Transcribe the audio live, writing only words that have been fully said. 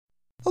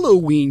Hello,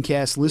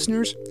 Weencast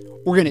listeners.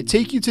 We're going to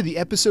take you to the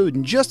episode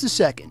in just a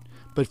second,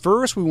 but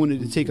first we wanted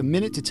to take a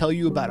minute to tell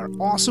you about our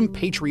awesome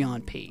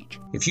Patreon page.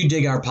 If you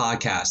dig our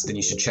podcast, then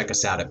you should check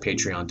us out at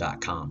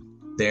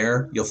patreon.com.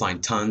 There, you'll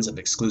find tons of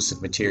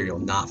exclusive material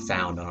not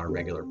found on our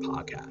regular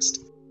podcast.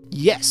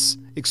 Yes,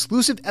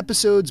 exclusive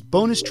episodes,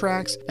 bonus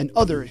tracks, and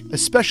other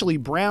especially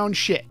brown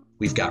shit.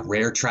 We've got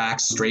rare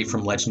tracks straight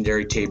from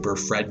legendary taper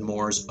Fred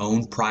Moore's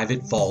own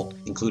private vault,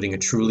 including a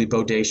truly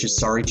bodacious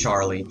Sorry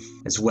Charlie,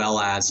 as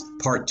well as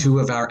part 2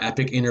 of our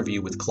epic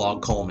interview with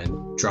Claude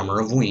Coleman, drummer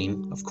of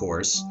Ween, of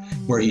course,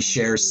 where he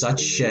shares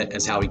such shit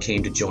as how he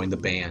came to join the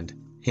band.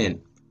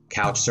 Hint,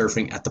 couch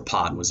surfing at the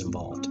pod was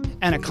involved.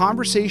 And a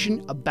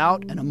conversation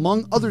about, and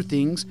among other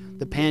things,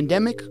 the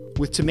pandemic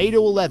with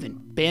Tomato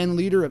 11, band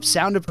leader of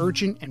Sound of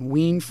Urchin and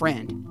Ween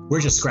friend. We're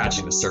just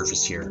scratching the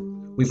surface here.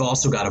 We've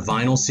also got a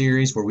vinyl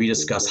series where we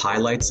discuss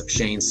highlights of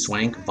Shane's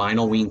swank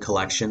vinyl Ween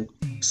collection,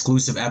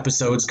 exclusive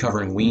episodes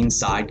covering Ween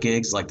side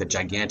gigs like the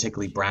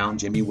gigantically brown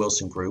Jimmy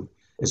Wilson Group,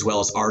 as well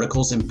as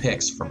articles and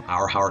pics from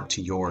our heart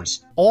to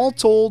yours. All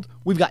told,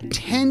 we've got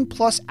 10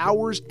 plus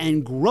hours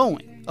and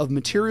growing of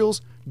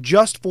materials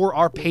just for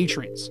our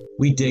patrons.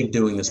 We dig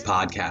doing this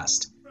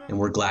podcast, and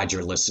we're glad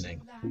you're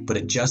listening, but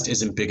it just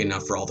isn't big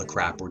enough for all the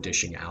crap we're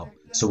dishing out,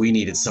 so we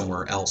needed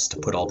somewhere else to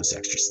put all this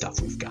extra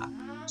stuff we've got.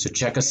 So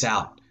check us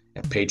out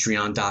at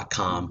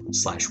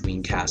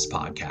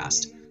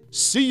patreon.com/Weencastpodcast.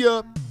 See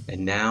ya!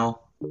 And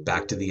now,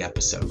 back to the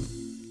episode.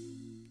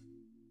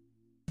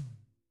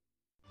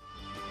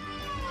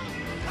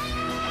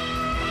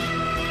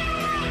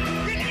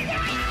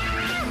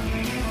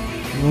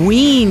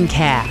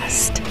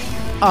 Weencast,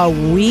 a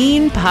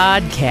Ween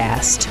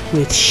podcast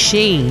with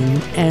Shane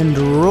and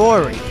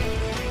Rory.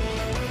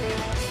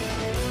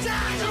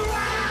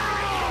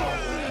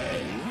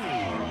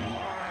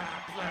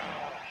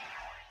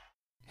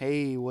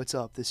 Hey, what's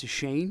up? This is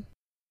Shane.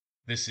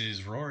 This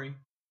is Rory.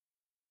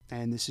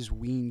 And this is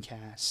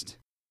Weencast.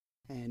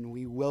 And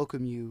we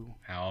welcome you.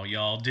 How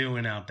y'all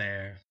doing out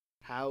there?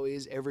 How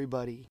is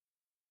everybody?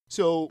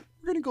 So,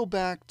 we're going to go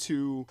back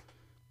to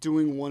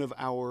doing one of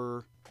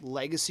our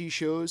legacy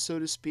shows, so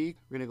to speak.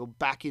 We're going to go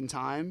back in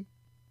time,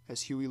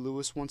 as Huey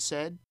Lewis once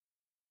said.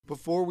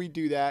 Before we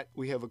do that,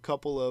 we have a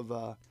couple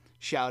of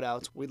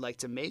shout-outs we'd like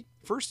to make.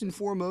 First and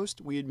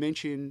foremost, we had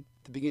mentioned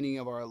at the beginning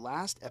of our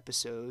last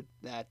episode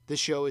that the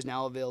show is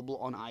now available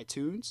on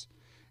iTunes,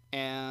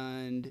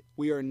 and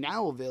we are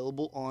now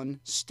available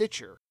on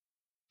Stitcher.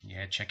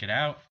 Yeah, check it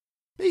out.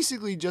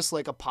 Basically just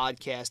like a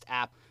podcast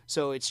app.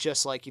 So it's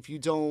just like if you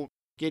don't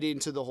get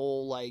into the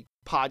whole like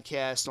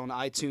podcast on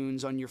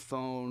iTunes on your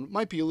phone, it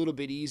might be a little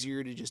bit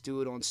easier to just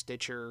do it on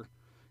Stitcher.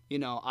 You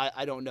know,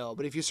 I don't know.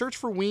 But if you search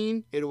for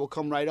Ween, it will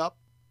come right up.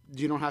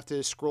 You don't have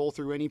to scroll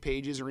through any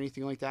pages or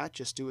anything like that.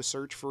 Just do a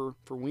search for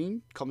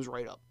Ween. Comes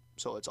right up.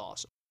 So it's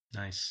awesome.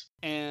 Nice.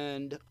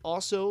 And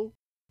also,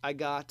 I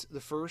got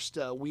the first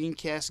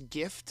Weencast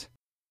gift.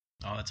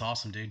 Oh, that's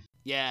awesome, dude.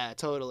 Yeah,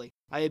 totally.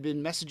 I had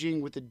been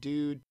messaging with a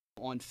dude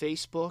on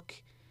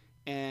Facebook,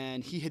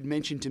 and he had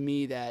mentioned to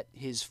me that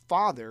his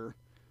father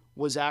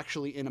was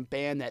actually in a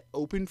band that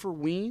opened for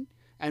Ween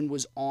and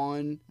was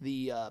on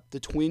the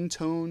Twin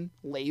Tone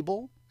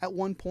label at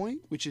one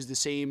point, which is the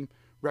same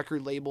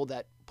record label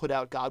that put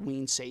out God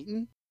Ween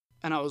Satan.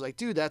 And I was like,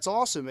 dude, that's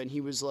awesome. And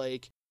he was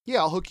like, yeah,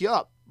 I'll hook you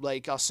up.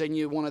 Like, I'll send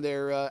you one of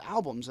their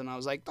albums. And I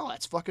was like, oh,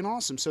 that's fucking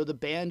awesome. So the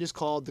band is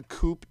called the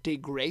Coupe de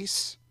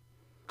Grace.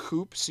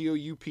 Coupe,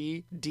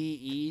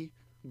 C-O-U-P-D-E,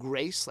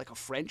 Grace, like a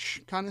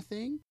French kind of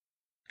thing.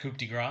 Coupe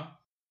de Gras?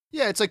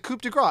 Yeah, it's like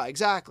Coupe de Gras,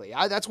 exactly.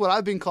 That's what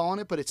I've been calling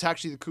it, but it's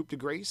actually the Coupe de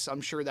Grace.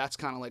 I'm sure that's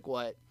kind of like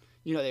what,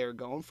 they were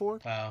going for.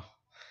 Wow.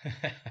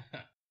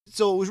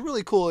 So it was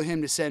really cool of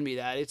him to send me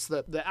that. It's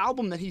the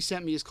album that he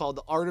sent me is called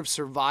The Art of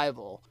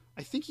Survival.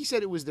 I think he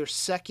said it was their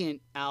second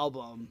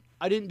album.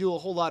 I didn't do a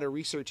whole lot of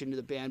research into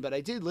the band, but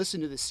I did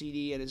listen to the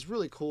CD, and it's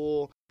really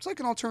cool. It's like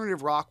an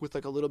alternative rock with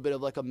like a little bit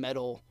of like a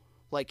metal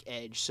like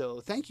edge. So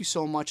thank you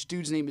so much.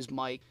 Dude's name is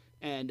Mike,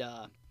 and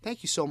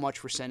thank you so much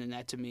for sending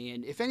that to me.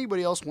 And if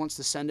anybody else wants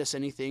to send us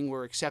anything,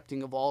 we're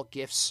accepting of all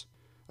gifts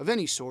of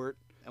any sort,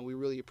 and we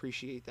really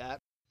appreciate that.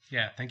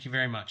 Yeah, thank you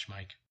very much,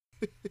 Mike.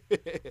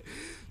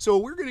 So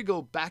we're going to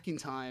go back in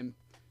time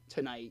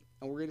tonight,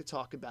 and we're going to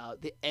talk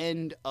about the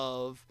end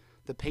of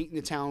the Paint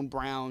the Town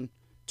Brown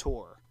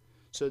tour.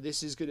 So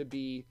this is going to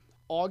be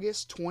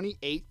August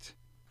 28th.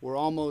 We're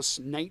almost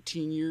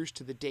 19 years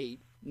to the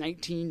date,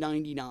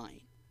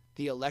 1999,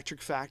 the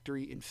Electric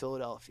Factory in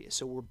Philadelphia.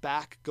 So we're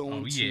back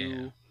going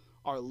to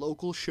our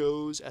local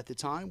shows at the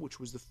time, which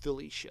was the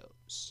Philly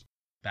shows.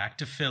 Back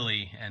to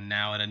Philly, and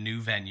now at a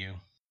new venue.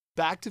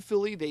 Back to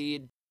Philly. They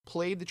had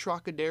played the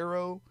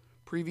Trocadero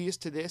previous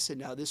to this, and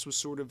now this was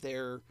sort of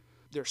their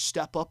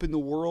step up in the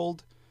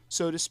world,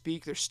 so to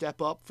speak, their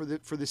step up for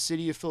the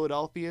city of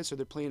Philadelphia. So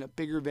they're playing a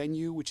bigger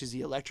venue, which is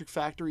the Electric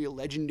Factory, a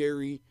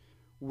legendary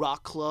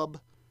rock club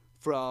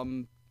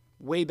from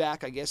way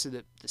back, I guess, in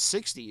the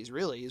 60s,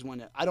 really, is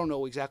when, I don't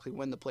know exactly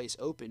when the place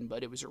opened,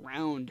 but it was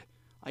around,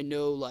 I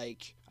know,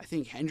 like, I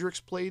think Hendrix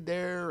played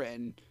there,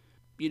 and,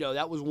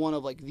 that was one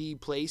of like the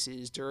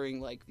places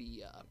during like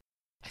the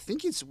I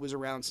think it was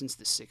around since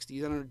the 60s.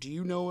 I don't know. Do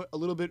you know a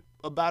little bit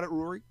about it,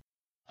 Rory?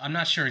 I'm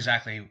not sure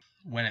exactly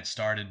when it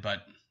started,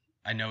 but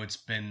I know it's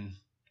been,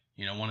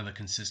 one of the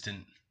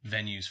consistent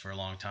venues for a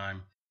long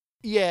time.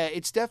 Yeah,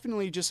 it's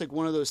definitely just like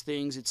one of those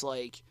things. It's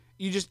like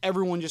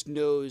everyone just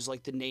knows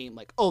like the name,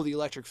 like, oh, the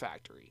Electric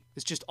Factory.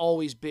 It's just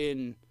always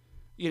been,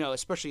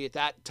 especially at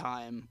that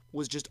time,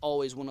 was just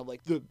always one of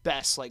like the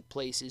best like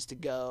places to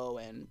go,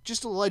 and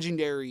just a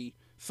legendary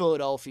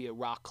Philadelphia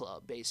rock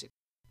club, basically.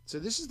 So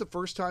this is the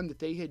first time that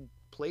they had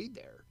played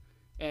there,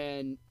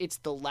 and it's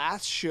the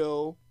last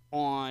show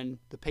on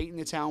the Peyton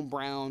the Town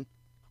Brown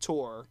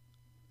tour.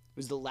 It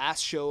was the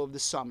last show of the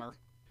summer,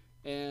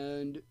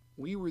 and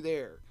we were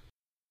there.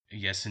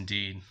 Yes,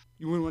 indeed.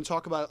 You want to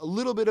talk about a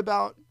little bit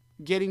about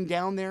getting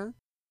down there?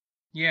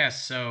 Yeah,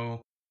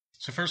 so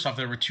first off,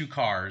 there were two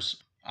cars.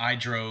 I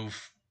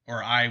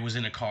was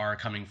in a car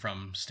coming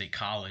from State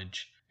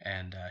College,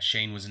 and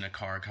Shane was in a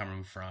car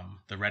coming from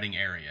the Reading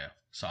area.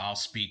 So I'll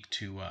speak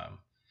to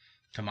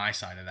my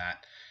side of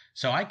that.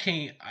 So I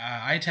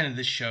attended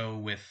this show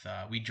with,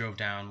 we drove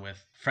down with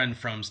a friend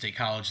from State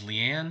College,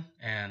 Leanne,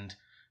 and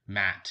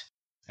Matt.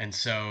 And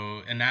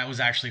that was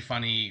actually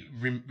funny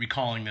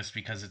recalling this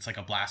because it's like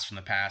a blast from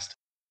the past.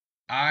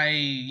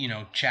 I,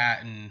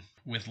 chatting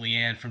with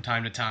Leanne from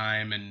time to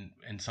time,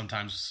 and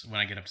sometimes when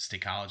I get up to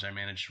State College, I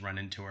manage to run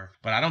into her.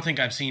 But I don't think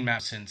I've seen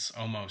Matt since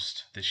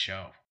almost this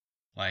show.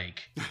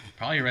 Like,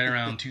 probably right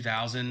around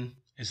 2000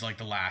 is like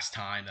the last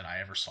time that I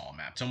ever saw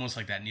Matt. It's almost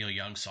like that Neil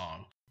Young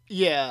song.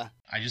 Yeah.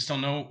 I just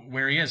don't know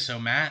where he is. So,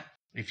 Matt,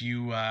 if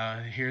you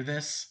hear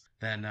this,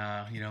 then,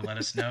 let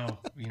us know,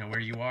 where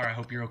you are. I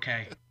hope you're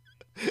okay.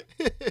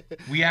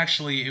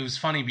 It was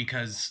funny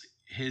because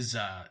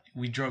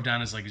we drove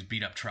down his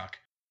beat up truck,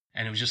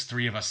 and it was just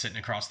three of us sitting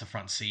across the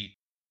front seat,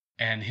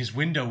 and his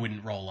window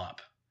wouldn't roll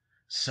up.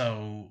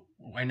 So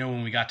I know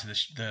when we got to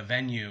the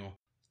venue,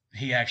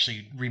 he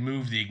actually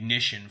removed the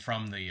ignition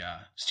from the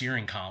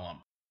steering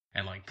column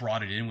and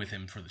brought it in with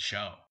him for the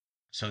show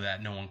so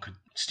that no one could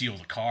steal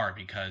the car,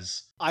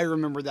 because I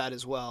remember that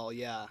as well.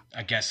 Yeah.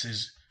 I guess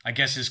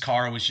his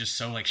car was just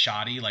so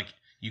shoddy,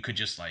 you could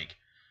just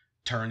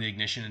turn the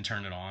ignition and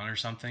turn it on or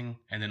something,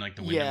 and then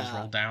the windows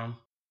rolled down.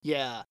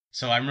 Yeah.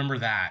 So I remember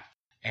that,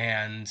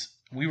 and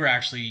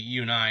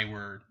you and I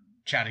were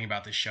chatting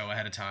about this show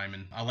ahead of time,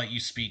 and I'll let you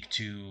speak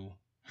to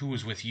who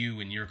was with you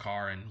in your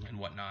car and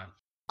whatnot.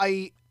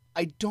 I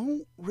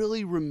don't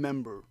really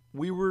remember.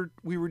 We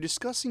were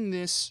discussing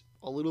this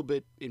a little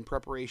bit in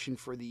preparation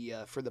for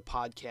the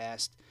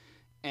podcast,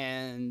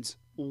 and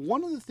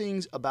one of the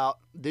things about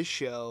this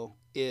show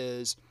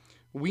is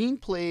Ween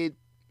played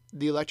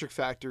the Electric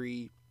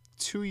Factory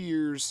 2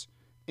 years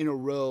in a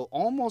row,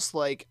 almost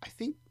I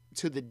think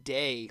to the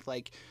day,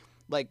 like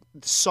the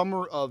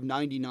summer of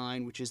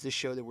 99, which is this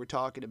show that we're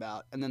talking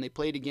about, and then they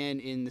played again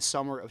in the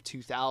summer of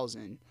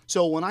 2000.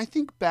 So when I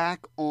think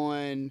back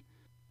on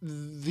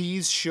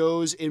these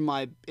shows in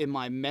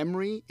my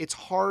memory, it's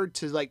hard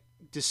to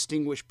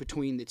distinguish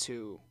between the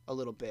two a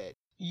little bit.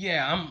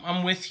 Yeah,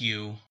 I'm with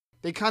you.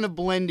 They kind of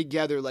blend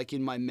together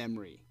in my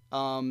memory.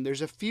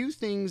 There's a few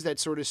things that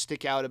sort of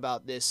stick out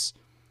about this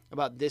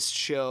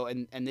show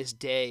and this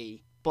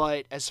day,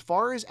 but as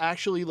far as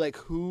actually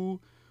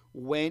who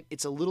went,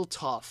 it's a little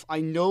tough.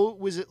 I know it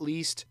was at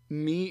least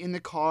me in the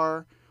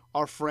car,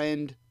 our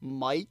friend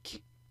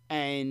Mike,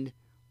 and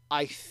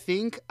I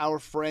think our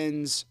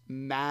friends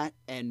Matt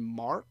and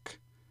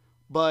Mark,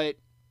 but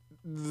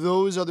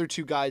those other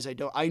two guys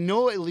I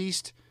know at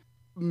least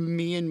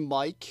me and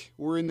Mike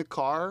were in the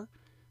car,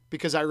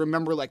 because I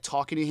remember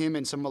talking to him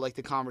and some of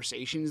the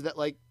conversations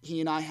that he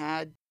and I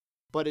had.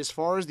 But as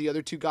far as the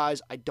other two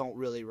guys, I don't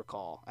really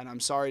recall, and I'm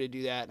sorry to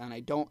do that. And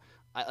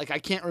I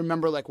can't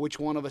remember which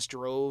one of us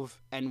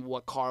drove and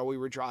what car we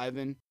were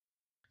driving.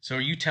 So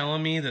are you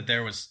telling me that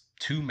there was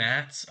two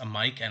Matts, a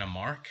Mike, and a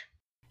Mark?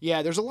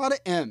 Yeah, there's a lot of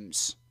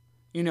M's.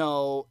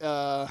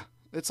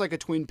 It's like a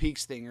Twin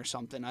Peaks thing or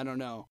something. I don't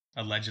know.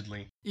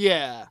 Allegedly.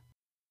 Yeah.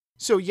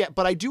 So yeah,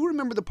 but I do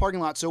remember the parking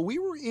lot. So we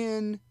were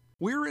in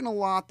a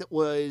lot that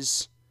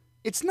was.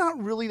 It's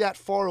not really that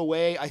far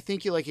away. I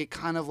think it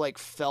kind of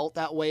felt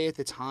that way at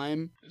the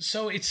time.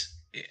 So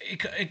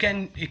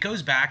it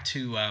goes back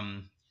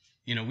to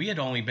we had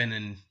only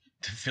been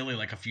to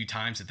Philly a few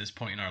times at this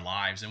point in our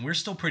lives, and we're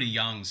still pretty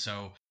young,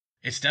 so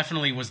it's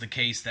definitely was the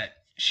case that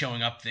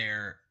showing up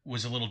there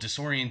was a little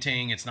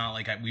disorienting. It's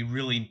not we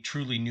really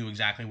truly knew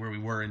exactly where we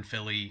were in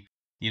Philly.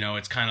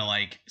 It's kind of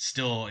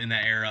still in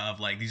that era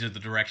of these are the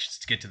directions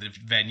to get to the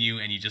venue,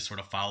 and you just sort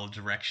of follow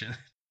direction.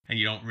 And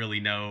you don't really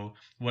know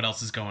what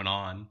else is going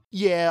on.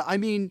 Yeah, I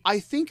mean, I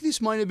think this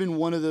might have been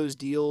one of those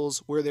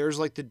deals where there's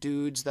the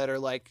dudes that are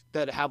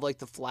that have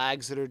the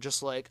flags that are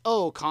just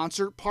oh,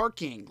 concert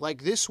parking,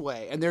 this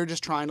way. And they're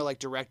just trying to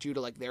direct you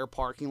to their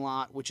parking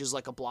lot, which is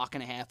a block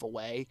and a half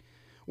away.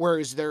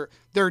 Whereas there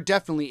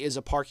definitely is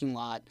a parking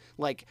lot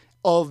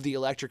of the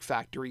Electric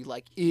Factory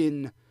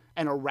in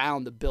and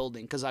around the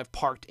building, because I've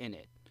parked in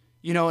it.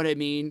 You know what I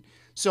mean?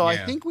 So I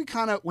Yeah. think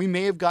we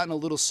may have gotten a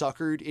little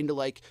suckered into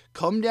like,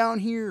 come down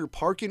here,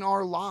 park in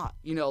our lot,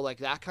 like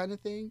that kind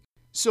of thing.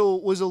 So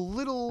it was a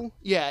little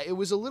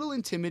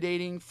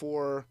intimidating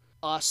for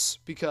us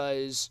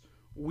because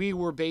we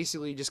were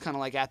basically just kind of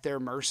like at their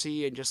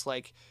mercy and just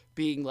like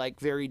being like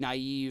very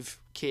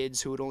naive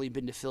kids who had only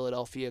been to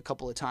Philadelphia a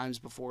couple of times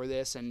before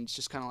this. And it's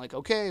just kind of like,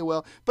 okay,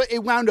 well, but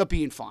it wound up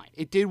being fine.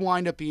 It did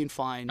wind up being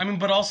fine. I mean,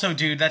 but also,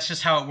 dude, that's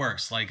just how it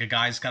works. Like, a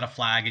guy's got a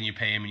flag and you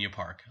pay him and you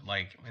park.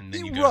 Like, and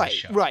then you go to the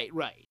show. Right.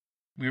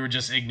 We were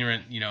just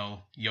ignorant,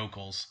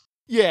 yokels.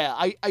 Yeah,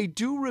 I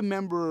do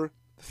remember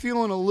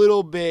feeling a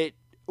little bit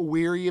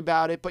weary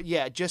about it, but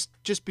yeah, just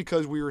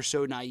because we were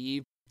so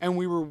naive and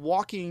we were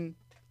walking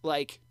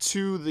like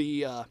to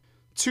the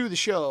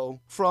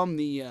show from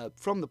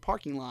the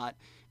parking lot,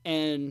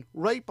 and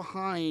right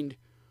behind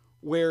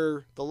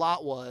where the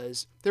lot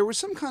was, there was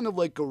some kind of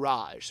like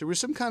garage. There was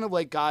some kind of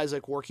like guys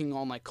like working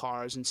on like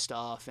cars and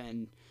stuff.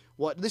 And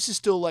this is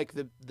still like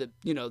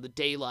the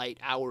daylight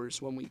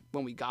hours when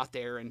we got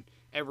there and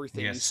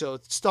everything. Yes. So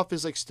stuff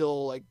is like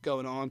still like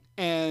going on.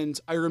 And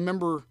I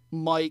remember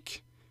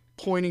Mike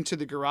pointing to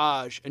the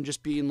garage and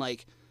just being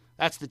like,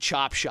 "That's the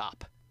chop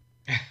shop."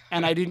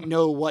 And I didn't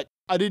know what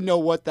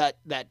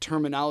that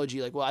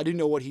terminology, like, well, I didn't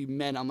know what he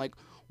meant. I'm like,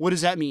 "What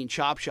does that mean,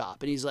 chop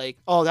shop?" And he's like,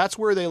 "Oh, that's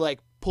where they like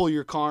pull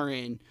your car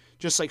in,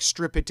 just like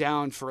strip it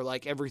down for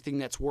like everything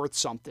that's worth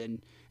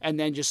something, and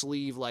then just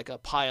leave like a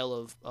pile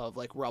of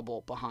like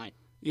rubble behind,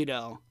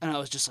 And I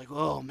was just like,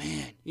 "Oh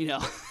man,"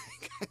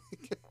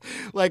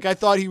 like I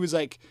thought he was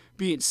like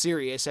being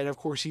serious, and of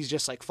course he's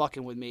just like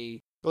fucking with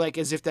me, like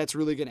as if that's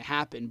really gonna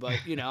happen. But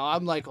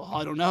I'm like, "Oh,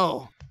 I don't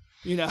know."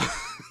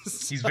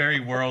 He's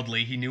very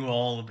worldly. He knew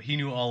all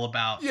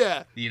about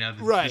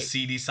the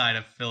seedy side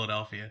of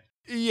Philadelphia.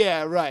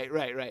 Yeah,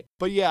 right.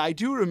 But yeah, I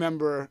do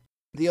remember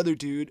the other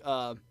dude,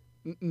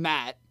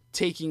 Matt,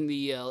 taking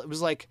the it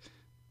was like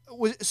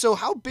so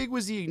how big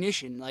was the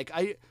ignition? Like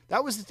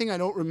that was the thing I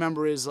don't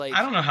remember is like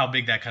I don't know how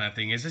big that kind of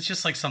thing is. It's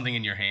just like something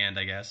in your hand,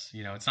 I guess.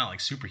 It's not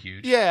like super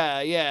huge.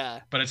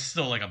 Yeah. But it's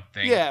still like a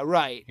thing. Yeah,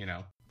 right.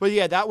 But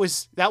yeah, that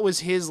was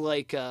his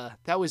like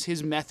that was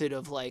his method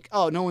of like,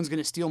 oh, no one's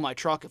gonna steal my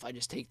truck if I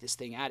just take this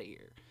thing out of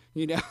here.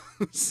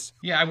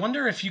 Yeah, I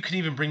wonder if you can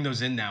even bring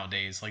those in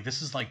nowadays. Like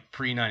this is like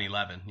pre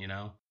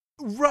 9/11,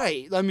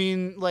 Right. I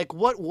mean, like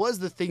what was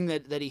the thing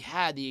that he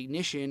had, the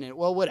ignition, and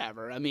well,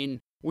 whatever. I mean,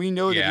 we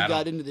know that he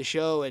got into the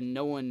show and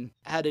no one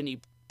had any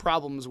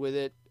problems with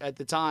it at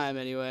the time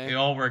anyway. It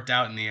all worked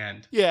out in the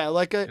end. Yeah,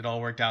 it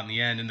all worked out in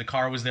the end, and the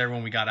car was there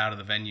when we got out of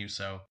the venue,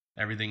 so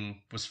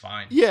everything was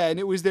fine. Yeah, and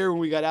it was there when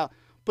we got out.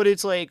 But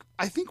it's like,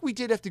 I think we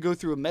did have to go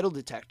through a metal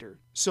detector.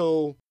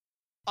 So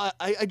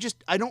I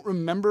don't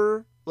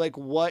remember like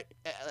what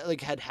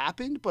like had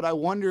happened, but I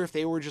wonder if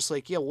they were just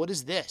like, yeah, what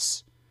is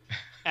this?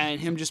 And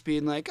him just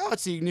being like, oh,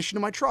 it's the ignition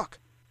of my truck.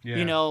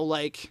 Yeah.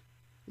 Like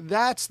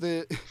that's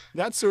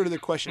sort of the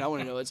question I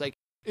want to know. It's like,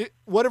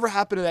 whatever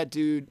happened to that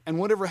dude and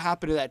whatever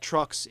happened to that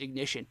truck's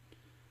ignition?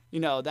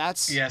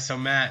 That's... Yeah, so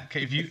Matt,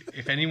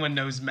 if anyone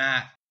knows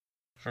Matt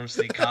from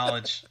State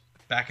College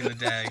back in the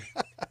day,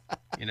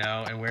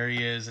 and where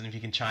he is, and if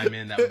you can chime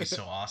in, that would be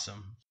so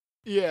awesome.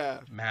 Yeah.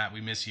 Matt,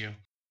 we miss you.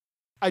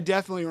 I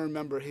definitely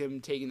remember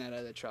him taking that out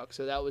of the truck.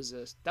 So that was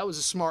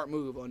a smart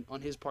move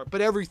on his part,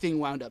 but everything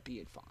wound up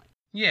being fine.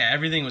 Yeah,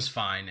 everything was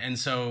fine. And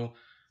so,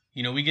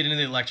 we get into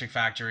the Electric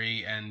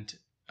Factory, and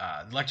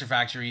the Electric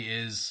Factory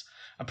is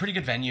a pretty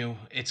good venue.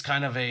 It's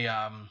kind of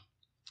a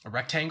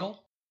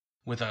rectangle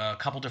with a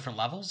couple different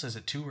levels. Is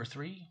it 2 or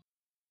 3?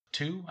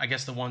 2? I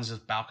guess the one's a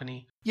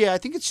balcony. Yeah, I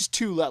think it's just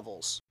 2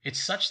 levels.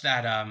 It's such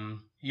that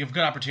you have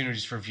good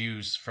opportunities for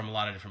views from a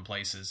lot of different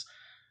places.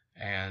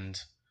 And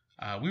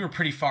we were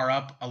pretty far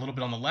up, a little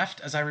bit on the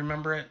left, as I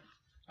remember it.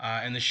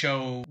 And the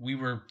show, we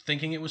were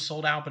thinking it was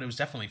sold out, but it was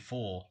definitely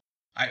full.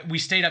 We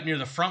stayed up near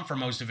the front for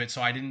most of it,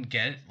 so I didn't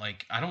get,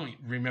 like, I don't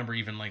remember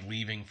even, like,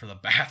 leaving for the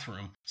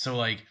bathroom. So,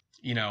 like,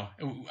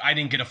 I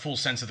didn't get a full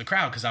sense of the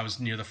crowd because I was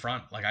near the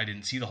front. Like, I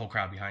didn't see the whole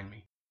crowd behind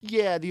me.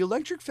 Yeah, the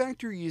Electric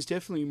Factory is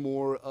definitely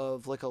more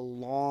of, like, a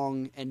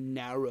long and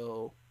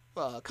narrow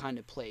kind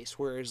of place,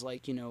 whereas,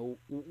 like,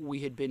 we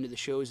had been to the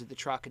shows at the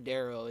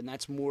Trocadero, and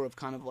that's more of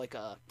kind of like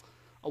a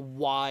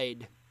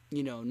wide,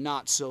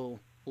 not so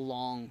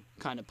long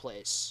kind of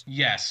place.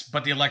 Yes,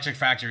 but the Electric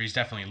Factory is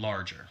definitely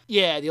larger.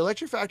 Yeah, the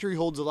Electric Factory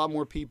holds a lot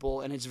more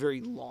people, and it's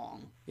very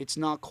long. It's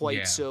not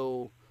quite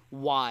so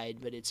wide,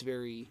 but it's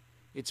very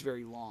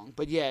long.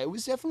 But yeah, it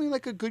was definitely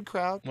like a good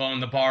crowd. Well,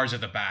 and the bar's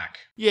at the back.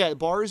 Yeah, the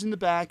bar is in the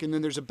back, and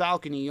then there's a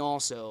balcony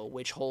also,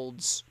 which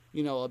holds,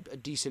 a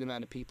decent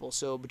amount of people.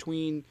 So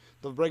between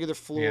the regular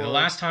floor... Yeah, the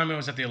last time I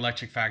was at the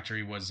Electric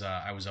Factory was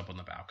I was up on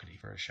the balcony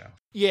for a show.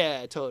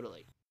 Yeah,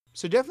 totally.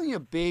 So definitely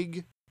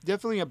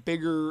a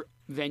bigger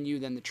venue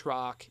than the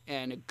Troc,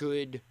 and a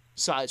good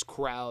sized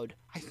crowd.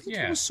 I think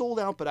it was sold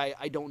out, but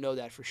I don't know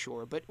that for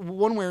sure. But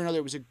one way or another,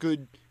 it was a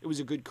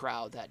good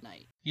crowd that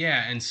night.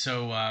 Yeah, and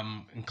so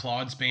in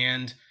Claude's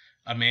band,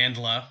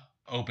 Amandla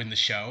opened the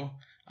show.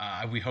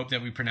 We hope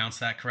that we pronounced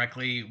that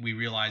correctly. We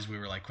realized we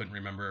were couldn't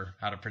remember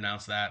how to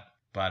pronounce that.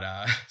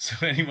 But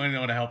so anyone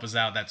want to help us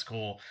out, that's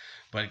cool.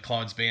 But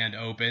Claude's band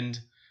opened,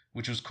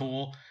 which was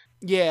cool.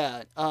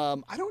 Yeah,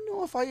 I don't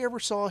know if I ever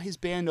saw his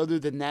band other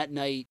than that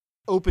night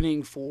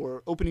opening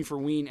for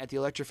Ween at the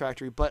Electric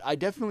Factory, but I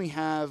definitely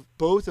have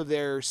both of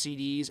their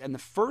CDs, and the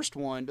first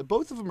one,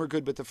 both of them are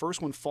good, but the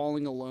first one,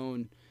 Falling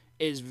Alone,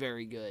 is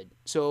very good.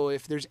 So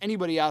if there's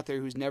anybody out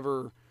there who's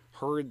never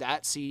heard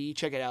that CD,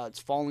 check it out. It's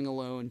Falling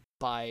Alone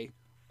by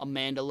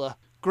Amandla.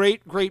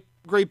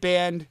 Great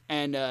band,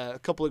 and a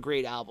couple of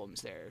great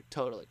albums there.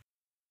 Totally.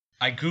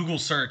 I Google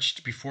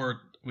searched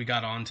before we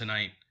got on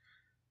tonight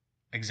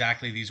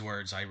exactly these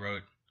words. I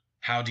wrote,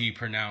 "How do you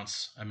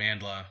pronounce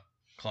Amandla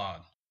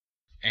Claude?"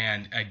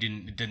 And it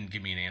didn't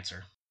give me an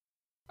answer.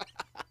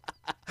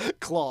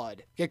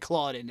 Claude. Get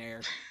Claude in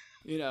there.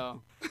 You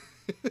know.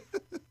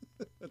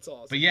 That's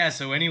awesome. But yeah,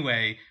 so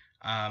anyway,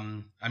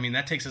 I mean,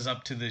 that takes us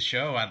up to the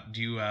show.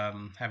 Do you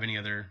have any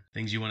other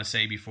things you want to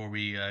say before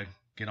we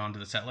get on to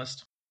the set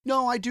list?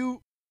 No, I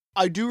do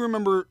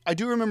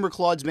remember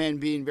Claude's band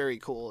being very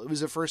cool. It was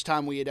the first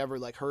time we had ever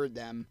heard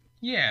them.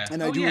 Yeah.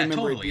 And I do remember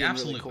totally, it being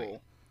absolutely. really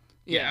cool.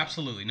 Yeah,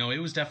 absolutely. No, it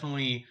was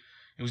definitely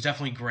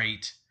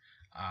great.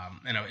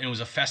 And it was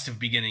a festive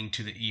beginning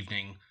to the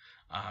evening,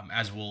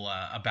 as we'll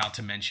about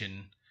to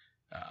mention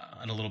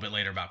a little bit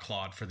later about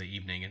Claude for the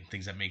evening and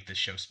things that make this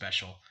show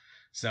special.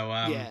 So,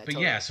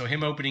 totally. So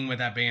him opening with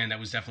that band, that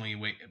was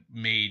definitely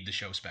made the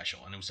show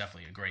special, and it was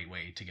definitely a great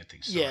way to get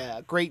things started.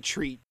 Yeah, great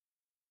treat.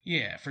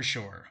 Yeah, for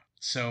sure.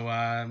 So,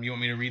 you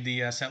want me to read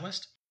the set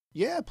list?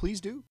 Yeah,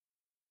 please do.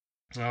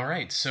 All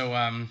right, so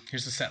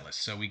here's the set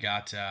list. So we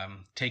got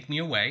Take Me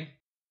Away,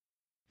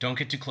 Don't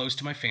Get Too Close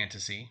to My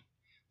Fantasy,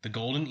 The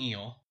Golden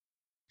Eel,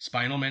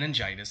 Spinal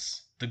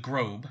Meningitis, The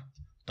Grobe,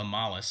 The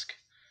Mollusk,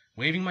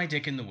 Waving My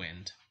Dick in the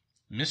Wind,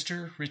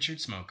 Mr. Richard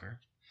Smoker,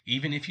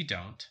 Even If You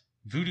Don't,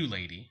 Voodoo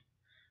Lady,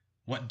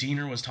 What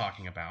Diener Was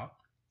Talking About,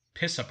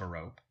 Piss Up a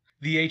Rope,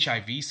 The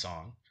HIV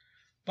Song,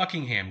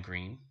 Buckingham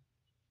Green,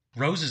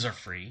 Roses Are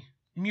Free,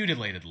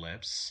 Mutilated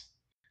Lips,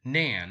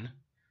 Nan,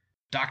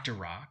 Dr.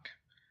 Rock,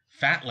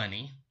 Fat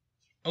Lenny,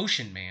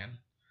 Ocean Man,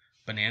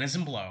 Bananas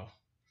and Blow,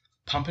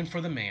 Pumpin' for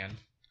the Man,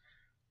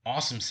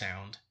 Awesome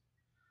Sound,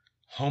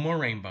 Homo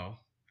Rainbow,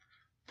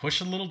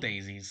 Push a Little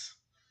Daisies,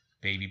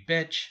 Baby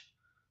Bitch,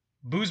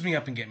 Booze Me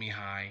Up and Get Me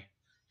High,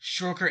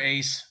 Stroker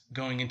Ace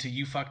going into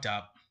You Fucked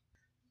Up,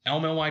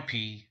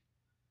 LMYP,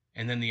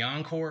 and then the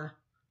encore,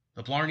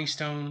 The Blarney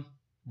Stone,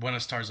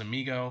 Buenos Stars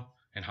Amigo,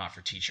 and Hot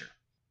for Teacher.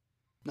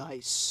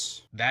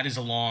 Nice. That's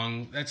a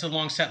long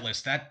set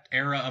list. That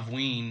era of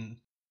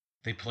Ween,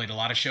 they played a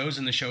lot of shows,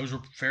 and the shows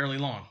were fairly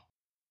long.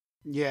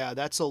 Yeah,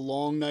 that's a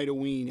long night of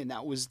Ween, and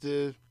that was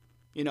was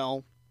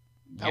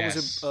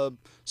a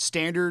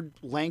standard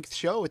length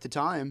show at the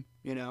time,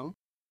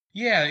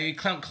 Yeah, it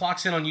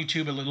clocks in on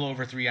YouTube a little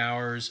over 3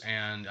 hours,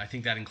 and I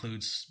think that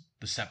includes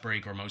the set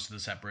break or most of the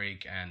set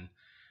break and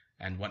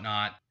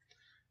whatnot.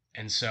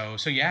 And so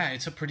yeah,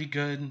 it's a pretty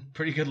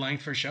good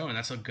length for a show, and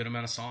that's a good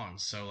amount of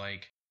songs. So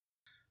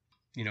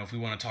if we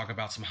want to talk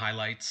about some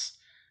highlights,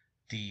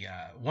 the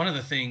one of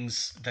the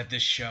things that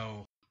this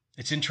show,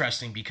 it's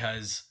interesting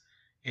because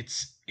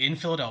it's in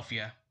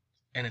Philadelphia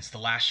and it's the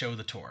last show of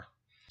the tour.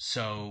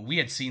 So we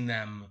had seen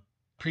them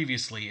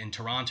previously in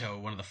Toronto,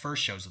 one of the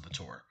first shows of the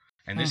tour.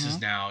 And this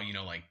is now,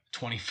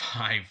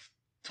 25,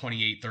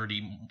 28,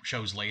 30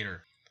 shows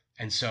later.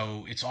 And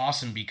so it's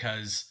awesome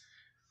because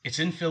it's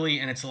in Philly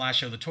and it's the last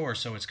show of the tour.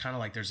 So it's kind of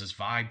like there's this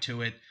vibe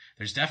to it.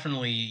 There's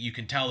definitely, you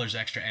can tell there's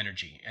extra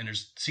energy. And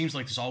seems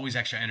like there's always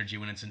extra energy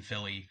when it's in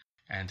Philly.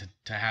 And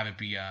to have it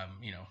be,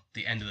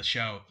 the end of the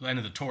show, the end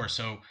of the tour.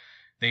 So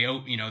there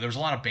was a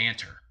lot of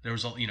banter. There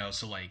was,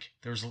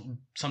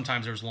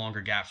 sometimes there was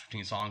longer gaps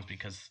between songs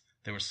because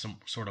there was some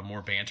sort of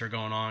more banter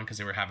going on because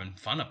they were having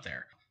fun up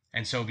there.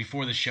 And so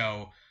before the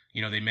show,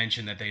 they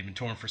mentioned that they'd been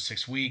touring for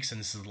 6 weeks and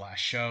this is the last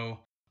show.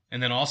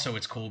 And then also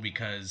it's cool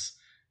because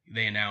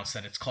they announced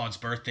that it's Claude's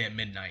birthday at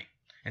midnight.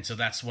 And so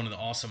that's one of the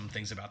awesome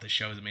things about the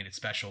show that made it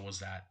special was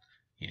that,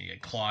 you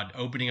had Claude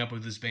opening up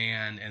with his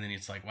band and then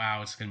it's like,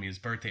 wow, it's going to be his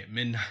birthday at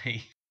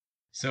midnight.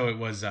 So it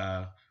was,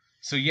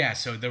 so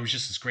there was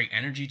just this great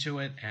energy to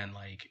it.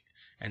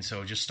 And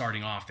so just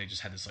starting off, they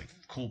just had this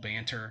cool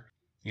banter.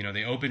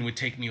 They opened with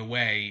Take Me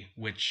Away,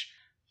 which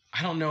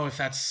I don't know if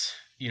that's,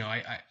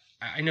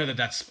 I know that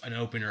that's an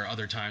opener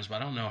other times, but I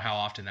don't know how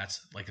often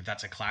that's if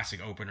that's a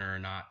classic opener or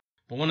not.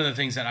 But one of the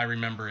things that I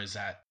remember is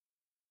that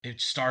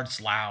it starts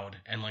loud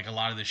and a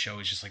lot of the show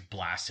is just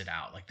blasted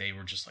out. They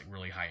were just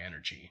really high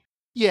energy.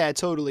 Yeah,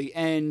 totally.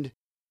 And,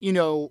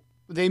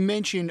 they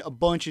mentioned a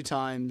bunch of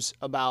times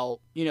about,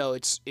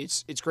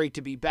 it's great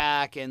to be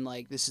back and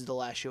this is the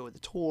last show of the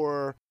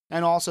tour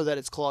and also that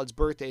it's Claude's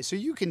birthday. So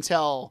you can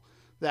tell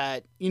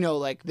that,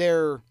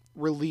 they're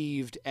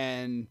relieved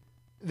and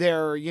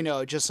they're,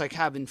 just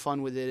having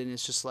fun with it. And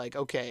it's just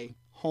okay,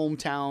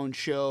 hometown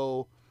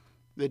show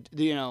that,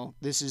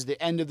 this is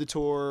the end of the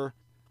tour.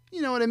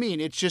 You know what I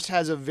mean? It just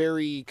has a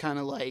very kind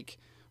of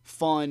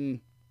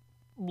fun,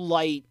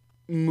 light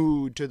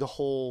mood to the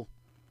whole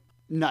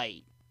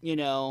night,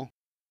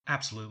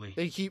 Absolutely.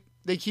 They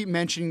they keep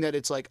mentioning that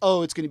it's like,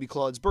 oh, it's going to be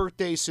Claude's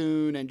birthday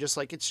soon. And just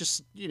like, it's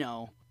just,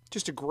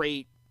 just a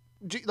great,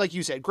 like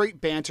you said, great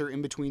banter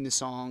in between the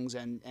songs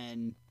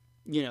and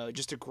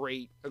just a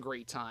great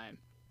time.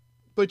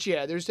 But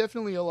yeah, there's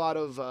definitely a lot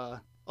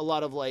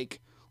of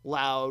like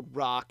loud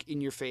rock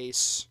in your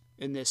face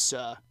in this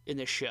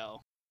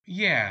show.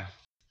 Yeah.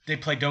 They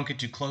play Don't Get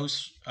Too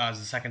Close as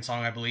the second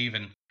song, I believe,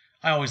 and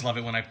I always love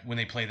it when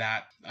they play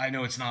that. I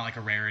know it's not like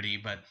a rarity,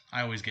 but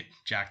I always get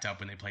jacked up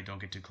when they play Don't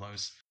Get Too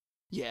Close.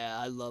 Yeah,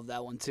 I love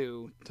that one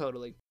too.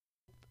 Totally.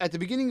 At the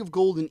beginning of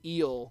Golden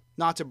Eel,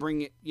 not to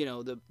bring it,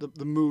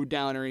 the mood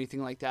down or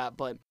anything like that,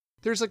 but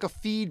there's like a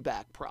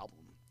feedback problem.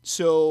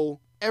 So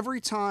every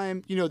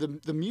time,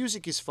 the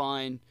music is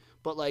fine,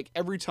 but like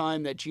every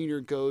time that Giner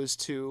goes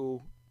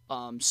to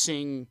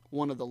sing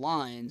one of the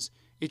lines,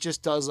 it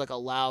just does like a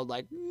loud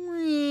like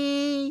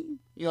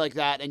like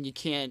that, and you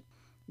can't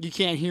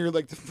hear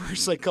like the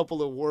first like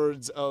couple of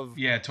words of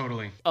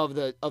totally of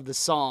the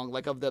song,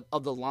 like of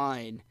the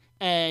line.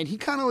 And he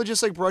kind of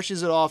just like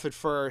brushes it off at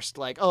first,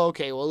 like, oh,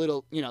 okay, well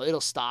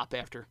it'll stop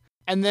after.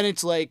 And then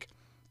it's like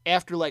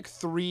after like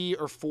 3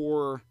 or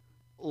 4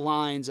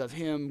 lines of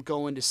him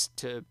going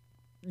to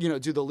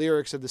do the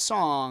lyrics of the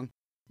song,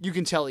 you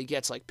can tell he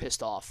gets like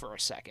pissed off for a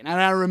second.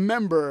 And I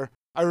remember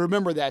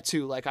that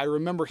too. Like I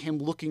remember him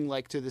looking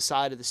like to the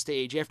side of the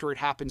stage after it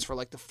happens for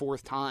like the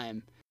 4th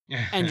time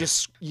and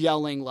just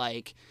yelling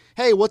like,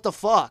 hey, what the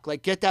fuck?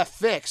 Like get that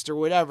fixed or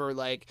whatever.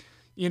 Like,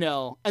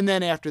 and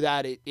then after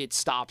that it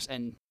stops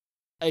and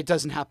it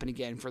doesn't happen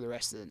again for the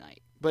rest of the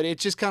night. But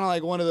it's just kind of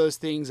like one of those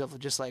things of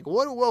just like,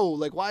 whoa,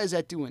 like why is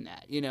that doing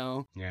that?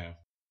 Yeah.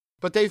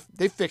 But they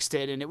fixed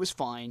it and it was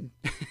fine.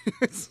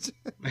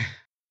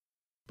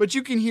 But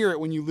you can hear it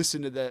when you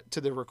listen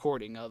to the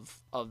recording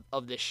of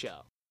this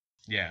show.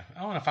 Yeah.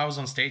 Oh, and if I was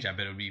on stage, I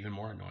bet it would be even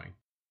more annoying.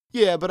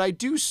 Yeah, but I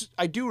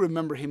do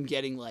remember him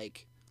getting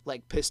like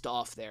pissed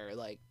off there,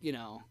 like,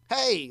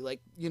 hey, like,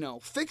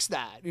 fix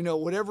that,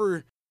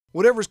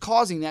 whatever's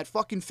causing that,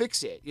 fucking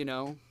fix it,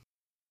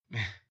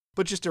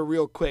 But just a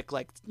real quick,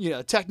 like,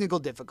 technical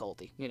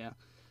difficulty,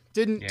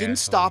 didn't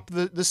stop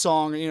the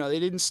song, they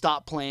didn't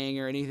stop playing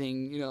or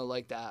anything,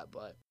 like that,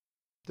 but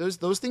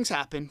those things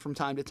happen from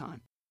time to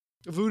time.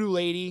 Voodoo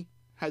Lady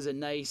has a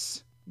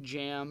nice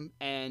jam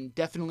and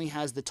definitely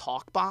has the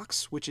talk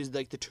box, which is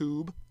like the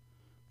tube.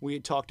 We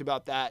had talked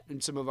about that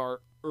in some of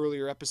our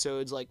earlier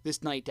episodes. Like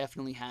this night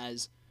definitely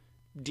has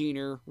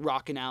Diener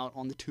rocking out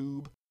on the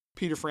tube,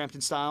 Peter Frampton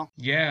style.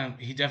 Yeah,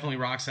 he definitely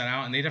rocks that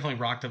out, and they definitely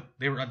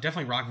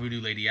rock Voodoo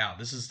Lady out.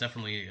 This is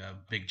definitely a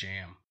big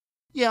jam.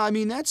 Yeah, I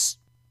mean that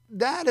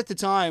at the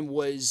time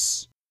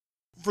was,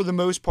 for the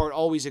most part,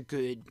 always a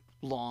good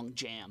long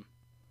jam.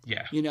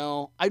 Yeah.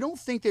 I don't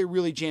think they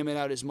really jam it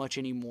out as much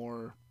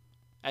anymore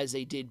as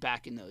they did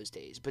back in those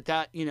days. But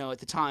that, at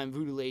the time,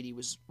 Voodoo Lady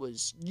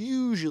was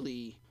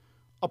usually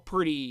a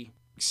pretty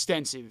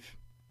extensive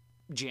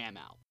jam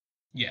out.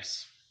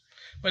 Yes.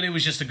 But it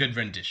was just a good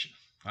rendition.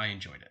 I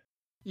enjoyed it.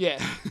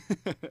 Yeah.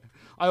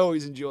 I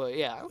always enjoy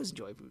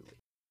Voodoo Lady.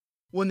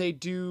 When they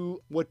do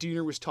what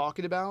Diener was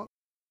talking about,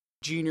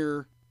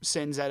 Giner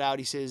sends that out.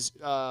 He says,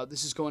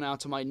 this is going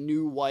out to my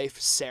new wife,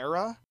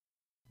 Sarah,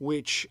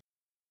 which,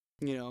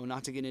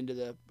 not to get into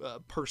the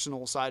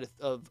personal side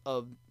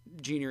of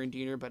Giner and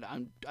Diener, but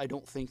I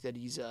don't think that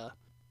he's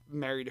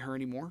married to her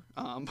anymore.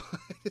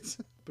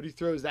 But he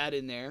throws that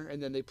in there,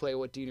 and then they play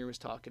what Diener was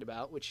talking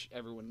about, which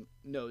everyone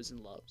knows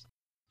and loves.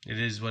 It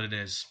is what it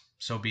is.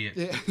 So be it.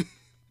 Yeah.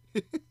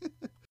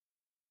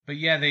 But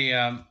yeah,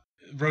 the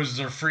Roses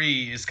Are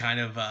Free is kind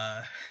of...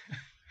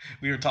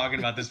 we were talking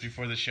about this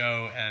before the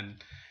show, and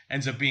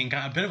ends up being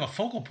a bit of a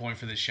focal point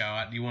for this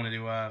show. Do you want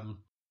to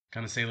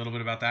kind of say a little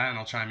bit about that, and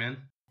I'll chime in?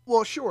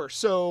 Well, sure.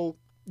 So,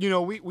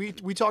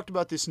 we talked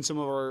about this in some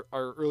of our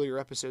earlier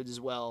episodes as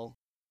well.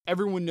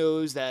 Everyone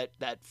knows that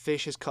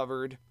Phish has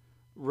covered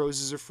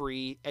Roses Are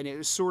Free, and it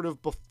was sort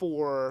of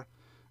before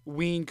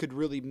Ween could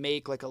really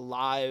make like a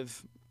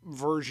live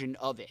version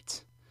of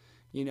it.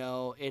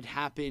 It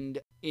happened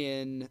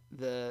in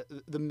the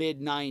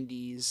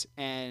mid-90s,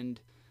 and,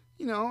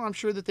 I'm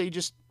sure that they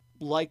just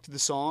liked the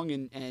song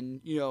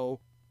and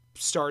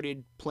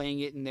started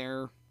playing it in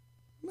their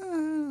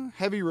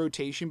heavy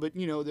rotation, but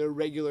their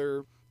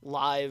regular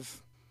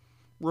live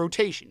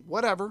rotation,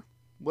 whatever,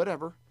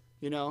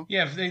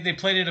 Yeah, they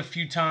played it a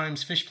few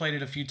times. Phish played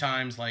it a few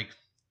times, like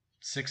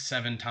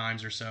 6-7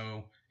 times or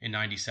so in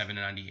 97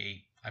 and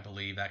 98, I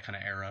believe, that kind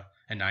of era,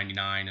 and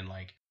 99, and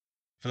like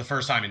for the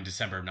first time in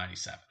December of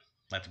 97.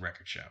 Let the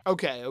record show.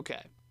 Okay,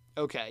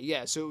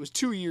 yeah. So it was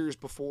 2 years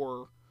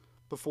before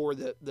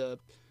the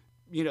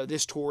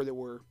this tour that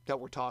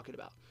we're talking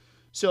about.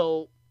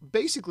 So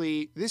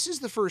basically, this is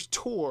the first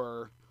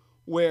tour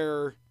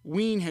where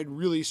Ween had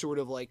really sort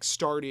of like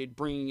started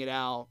bringing it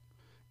out.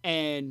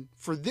 And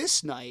for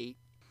this night,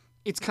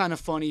 it's kind of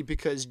funny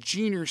because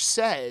Giner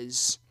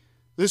says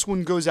this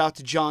one goes out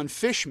to John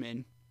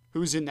Fishman,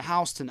 who's in the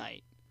house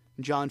tonight.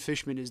 John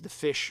Fishman is the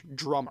Phish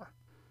drummer.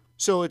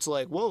 So it's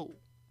like, whoa,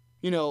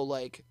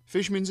 like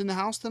Fishman's in the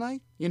house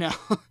tonight,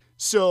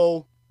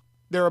 So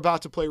they're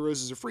about to play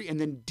Roses Are Free. And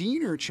then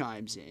Diener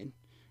chimes in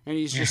and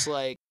he's just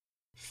like,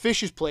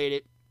 Fish has played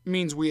it,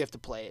 means we have to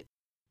play it.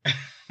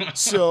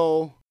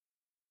 So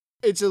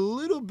it's a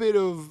little bit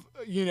of,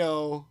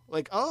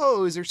 like,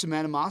 oh, is there some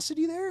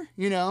animosity there?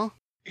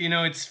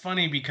 It's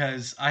funny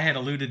because I had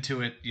alluded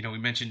to it, we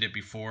mentioned it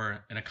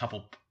before in a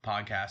couple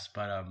podcasts,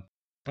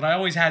 but I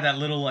always had that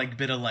little like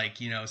bit of like,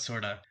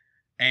 sort of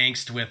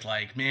angst with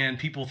like, man,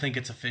 people think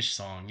it's a Fish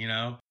song,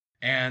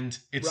 and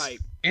it's right.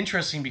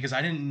 Interesting because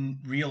I didn't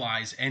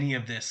realize any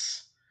of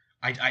this.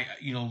 I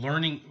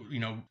learning,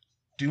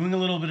 doing a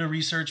little bit of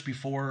research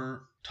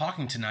before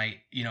talking tonight,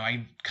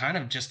 I kind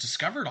of just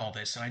discovered all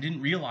this, and I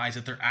didn't realize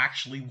that there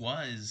actually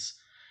was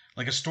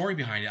like a story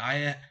behind it.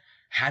 I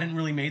hadn't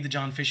really made the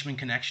Jon Fishman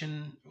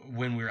connection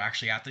when we were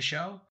actually at the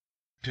show,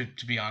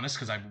 to be honest,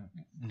 because I've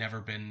never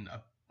been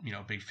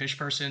a big Fish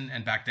person,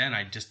 and back then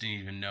I just didn't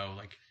even know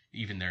like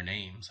even their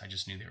names. I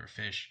just knew they were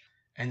Fish.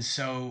 And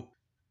so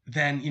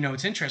then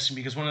it's interesting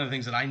because one of the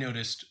things that I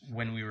noticed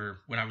when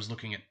I was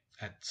looking at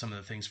some of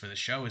the things for the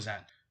show is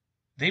that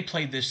they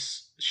played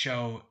this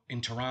show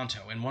in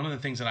Toronto, and one of the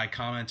things that I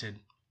commented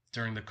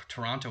during the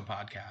Toronto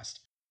podcast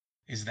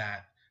is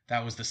that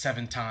was the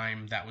 7th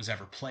time that was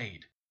ever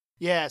played.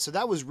 Yeah, so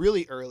that was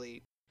really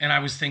early. And I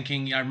was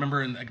thinking, I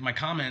remember my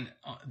comment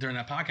during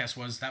that podcast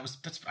was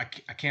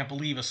I can't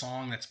believe a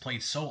song that's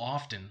played so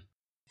often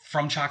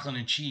from Chocolate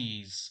and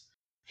Cheese.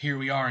 Here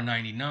we are in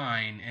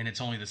 '99, and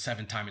it's only the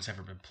 7th time it's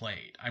ever been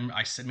played.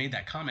 I made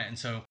that comment, and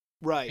so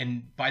right.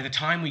 And by the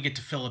time we get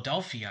to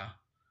Philadelphia,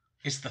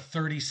 it's the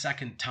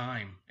 32nd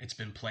time it's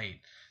been played.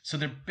 So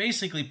they're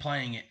basically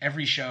playing it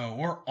every show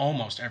or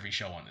almost every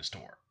show on this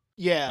tour.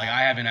 Yeah. Like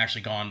I haven't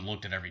actually gone and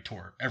looked at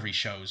every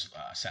show's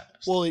set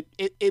list. Well,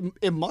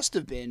 it must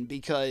have been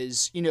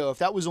because, if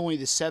that was only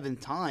the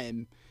 7th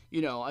time,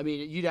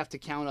 you'd have to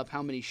count up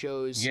how many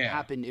shows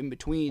happened in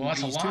between. Well,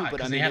 that's these a lot,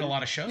 because they had a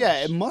lot of shows.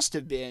 Yeah, it must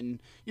have been,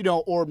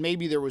 or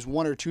maybe there was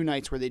 1 or 2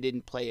 nights where they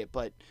didn't play it.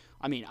 But,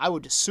 I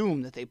would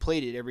assume that they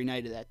played it every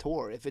night of that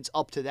tour. If it's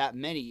up to that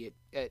many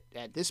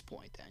at this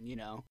point, then,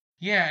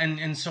 Yeah,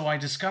 and so I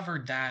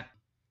discovered that,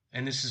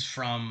 and this is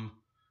from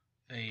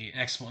an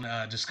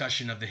excellent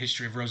discussion of the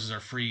history of Roses Are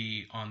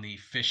Free on the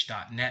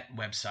Phish.net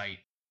website.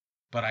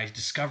 But I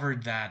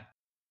discovered that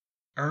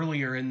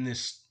earlier in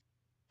this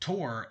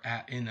tour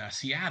in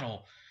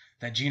Seattle,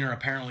 that Diener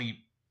apparently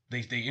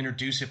they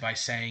introduce it by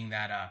saying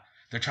that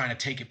they're trying to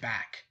take it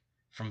back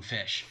from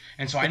Fish,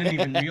 and so I didn't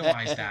even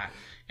realize that.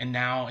 And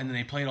then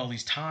they played all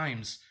these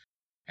times,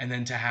 and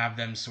then to have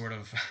them sort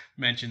of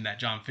mention that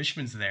Jon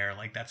Fishman's there,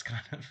 like that's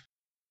kind of.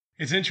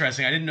 It's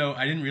interesting. I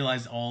didn't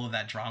realize all of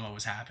that drama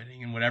was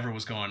happening and whatever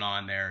was going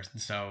on there.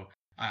 And so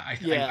I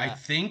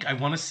think I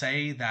want to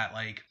say that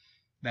like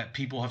that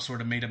people have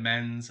sort of made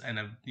amends and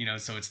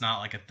so it's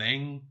not like a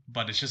thing,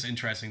 but it's just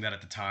interesting that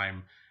at the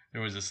time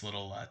there was this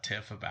little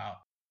tiff about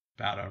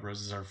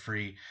Roses Are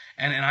Free.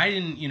 And I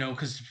didn't,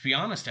 because to be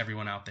honest,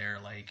 everyone out there,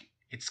 like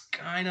it's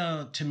kind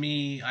of, to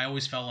me, I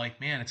always felt like,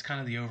 man, it's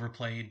kind of the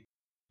overplayed,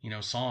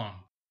 song.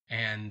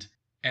 And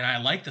I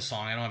like the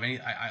song. I don't have any,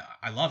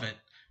 I love it.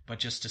 But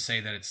just to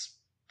say that it's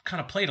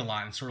kind of played a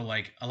lot, and sort of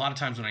like a lot of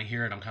times when I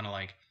hear it, I'm kind of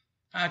like,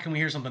 can we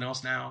hear something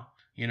else now?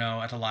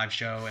 At the live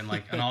show, and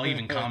I'll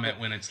even comment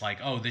when it's like,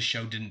 oh, this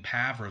show didn't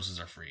have Roses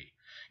Are Free.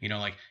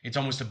 Like it's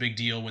almost a big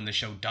deal when the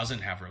show doesn't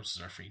have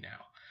Roses Are Free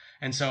now.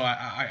 And so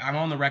I'm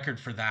on the record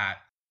for that.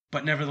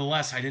 But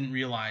nevertheless, I didn't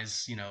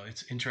realize,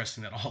 it's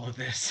interesting that all of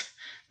this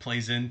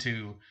plays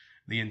into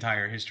the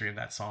entire history of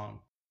that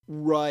song.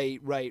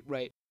 Right.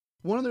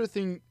 One other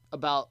thing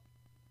about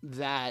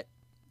that,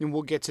 and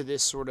we'll get to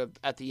this sort of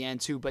at the end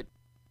too, but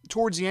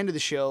towards the end of the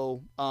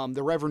show,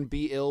 the Reverend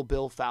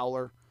Bill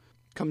Fowler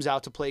comes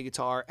out to play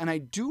guitar. And I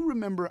do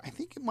remember, I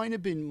think it might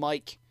have been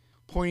Mike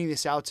pointing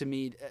this out to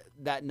me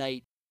that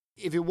night.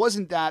 If it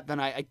wasn't that, then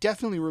I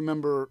definitely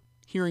remember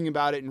hearing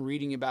about it and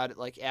reading about it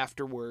like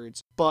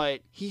afterwards.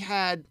 But he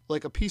had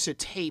like a piece of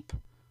tape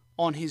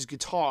on his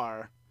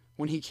guitar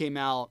when he came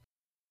out,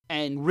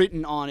 and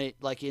written on it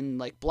like in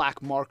like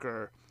black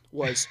marker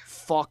was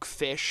 "fuck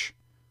Fish"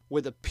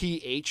 with a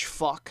PH,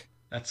 fuck.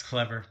 That's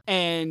clever.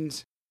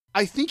 And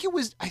I think it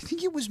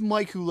was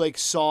Mike who like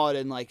saw it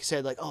and like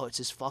said like, oh, it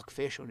says "fuck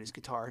Fish" on his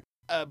guitar.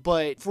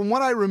 But from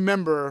what I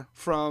remember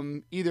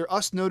from either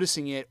us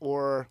noticing it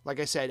or, like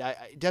I said,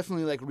 I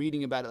definitely like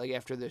reading about it like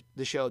after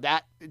the show,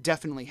 that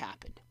definitely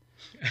happened.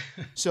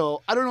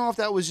 So I don't know if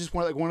that was just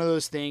one of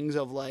those things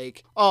of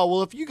like, oh,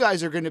 well, if you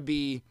guys are going to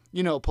be,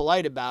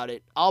 polite about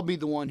it, I'll be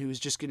the one who's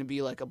just going to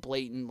be like a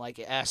blatant like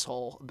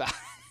asshole about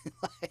it.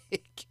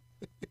 Like,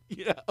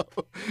 Yeah,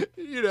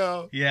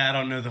 I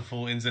don't know the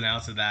full ins and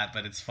outs of that,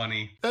 but it's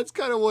funny. That's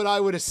kind of what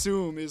I would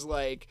assume is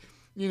like,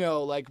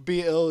 like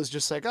B.L. is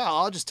just like, oh,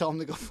 I'll just tell him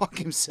to go fuck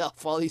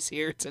himself while he's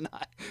here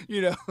tonight,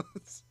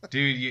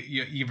 Dude,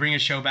 you bring a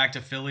show back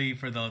to Philly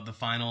for the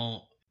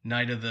final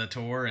night of the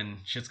tour and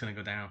shit's gonna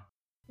go down.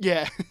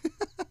 Yeah.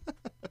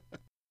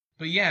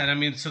 But yeah, I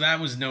mean, so that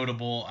was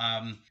notable.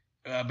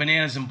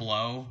 Bananas and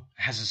Blow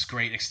has this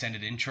great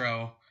extended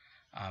intro.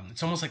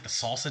 It's almost like the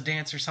salsa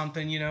dance or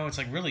something, It's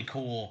like really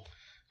cool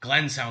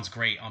Glenn sounds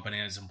great on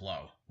Bananas and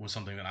Blow, was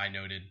something that I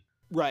noted.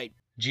 Right.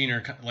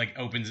 Jeaner like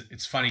opens.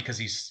 It's funny because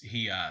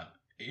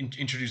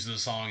introduces the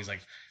song. He's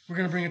like, "We're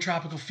gonna bring a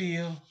tropical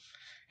feel,"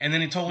 and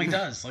then it totally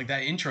does. Like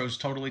that intro's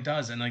totally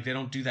does, and like they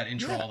don't do that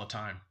intro all the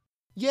time.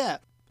 Yeah,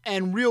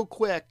 and real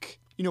quick,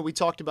 we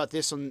talked about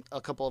this on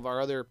a couple of our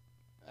other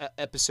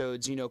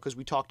episodes. Because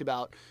we talked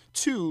about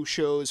 2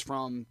 shows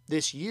from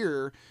this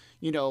year.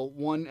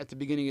 One at the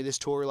beginning of this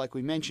tour, like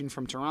we mentioned,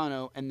 from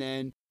Toronto, and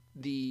then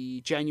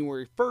the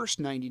January 1st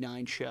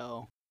 '99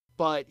 show.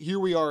 But here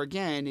we are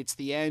again. It's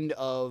the end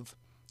of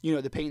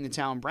the Painting the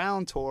Town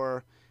Brown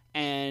tour,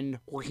 and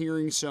we're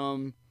hearing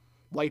some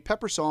White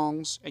Pepper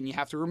songs, and you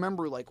have to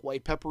remember, like,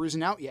 White Pepper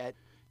isn't out yet,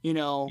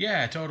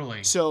 Yeah,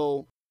 totally.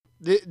 So,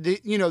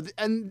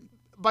 and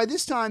by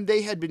this time,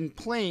 they had been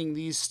playing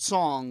these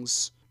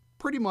songs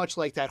pretty much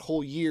like that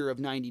whole year of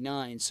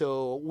 '99,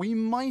 so we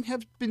might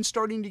have been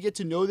starting to get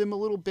to know them a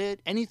little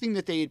bit. Anything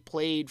that they had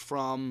played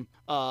from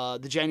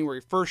the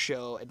January 1st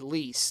show, at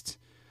least,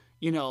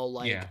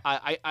 Yeah.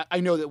 I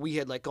know that we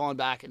had, like, gone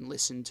back and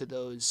listened to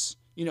those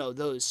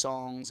those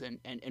songs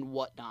and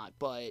whatnot.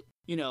 But,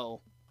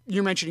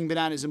 you're mentioning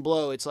Bananas and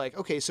Blow. It's like,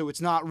 okay, so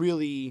it's not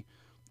really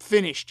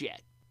finished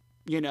yet.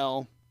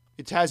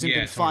 It hasn't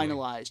been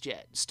finalized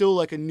yet. Still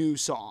like a new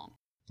song.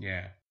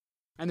 Yeah.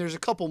 And there's a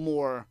couple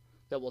more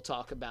that we'll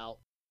talk about.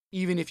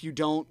 Even If You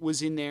Don't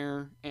was in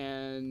there,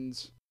 and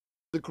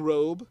The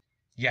Grobe.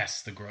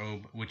 Yes, The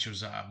Grobe, which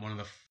was one of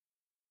the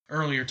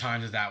earlier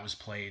times that was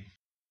played,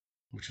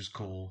 which was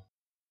cool.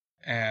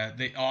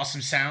 The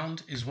Awesome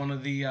Sound is one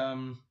of the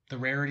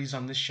rarities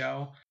on this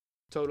show.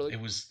 Totally.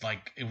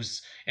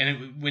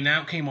 When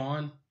that came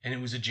on, and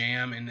it was a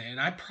jam, and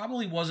I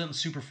probably wasn't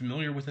super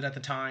familiar with it at the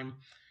time,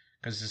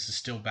 because this is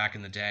still back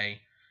in the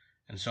day,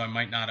 and so I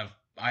might not have.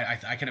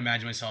 I can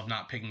imagine myself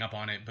not picking up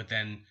on it, but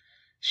then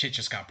shit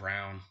just got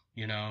brown,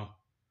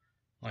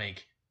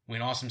 like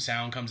when Awesome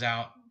Sound comes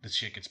out, the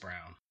shit gets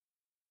brown.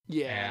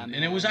 Yeah,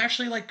 and it was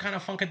actually like kind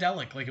of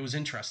funkadelic, like it was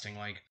interesting,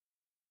 like.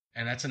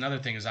 And that's another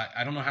thing is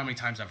I don't know how many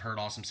times I've heard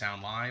Awesome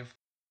Sound live.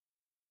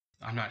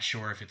 I'm not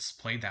sure if it's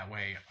played that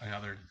way in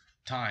other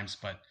times,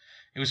 but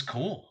it was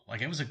cool.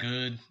 Like it was a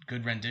good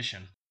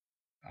rendition,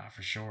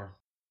 for sure.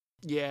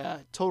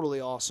 Yeah,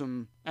 totally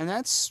awesome. And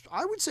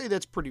I would say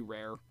that's pretty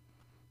rare.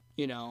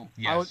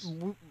 Yes.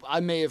 I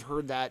may have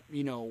heard that,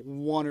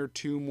 1 or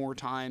 2 more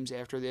times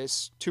after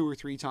this, 2 or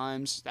 3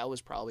 times. That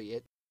was probably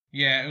it.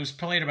 Yeah, it was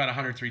played about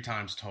 103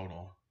 times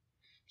total.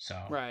 So.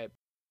 Right.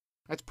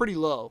 That's pretty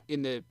low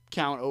in the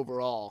count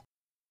overall.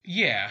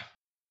 Yeah.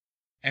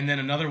 And then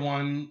another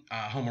one,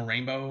 Homo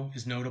Rainbow,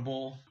 is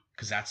notable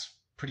because that's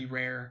pretty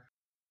rare.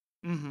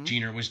 Mm-hmm.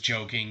 Jeaner was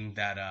joking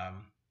that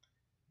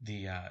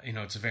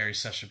it's a very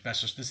special.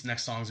 This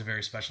next song is a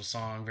very special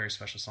song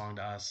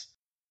to us.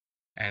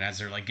 And as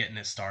they're like getting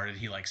it started,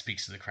 he like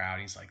speaks to the crowd.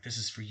 He's like, "This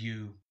is for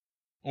you."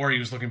 Or he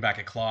was looking back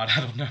at Claude. I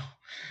don't know,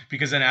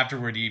 because then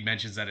afterward he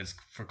mentions that it's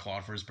for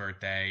Claude for his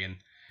birthday, and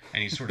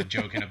he's sort of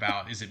joking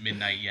about, "Is it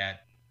midnight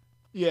yet?"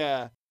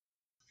 Yeah.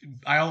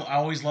 I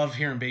always love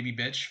hearing Baby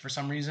Bitch for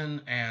some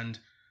reason, and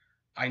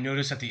I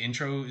noticed that the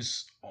intro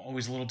is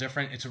always a little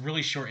different. It's a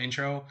really short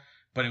intro,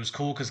 but it was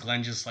cool because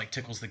Glenn just like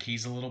tickles the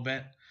keys a little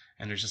bit,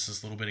 and there's just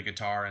this little bit of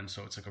guitar, and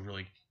so it's like a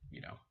really,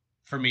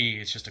 for me,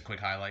 it's just a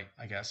quick highlight,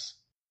 I guess.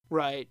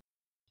 Right.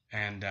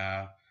 And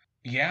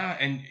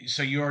and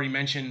so you already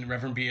mentioned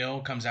Reverend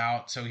Beale comes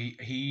out, so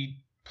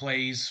he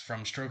plays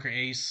from Stroker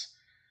Ace,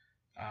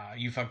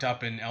 You Fucked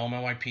Up, in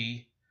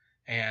LMYP.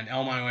 And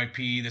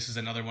LMYP, this is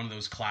another one of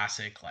those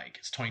classic, like,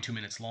 it's 22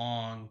 minutes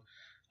long.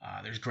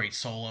 There's great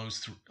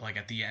solos, like,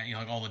 at the end,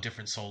 like, all the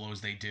different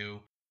solos they do.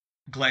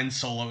 Glenn's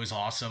solo is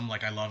awesome.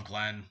 Like, I love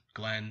Glenn.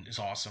 Glenn is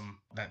awesome.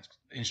 That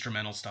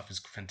instrumental stuff is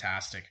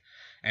fantastic.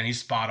 And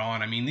he's spot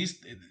on. I mean,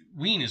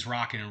 Ween is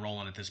rocking and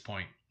rolling at this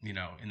point, in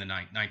the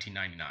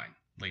 1999,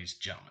 ladies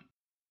and gentlemen.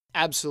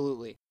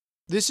 Absolutely.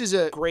 This is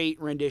a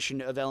great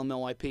rendition of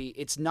LMNYP.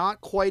 It's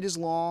not quite as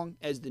long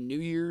as the New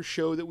Year's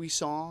show that we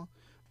saw.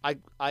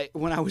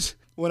 When I was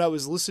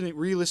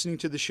re-listening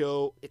to the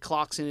show, it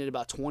clocks in at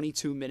about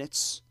 22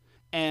 minutes.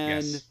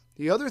 And yes.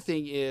 The other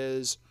thing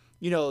is,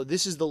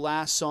 this is the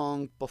last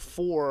song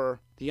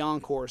before the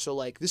encore. So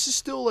like this is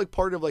still like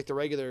part of like the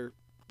regular,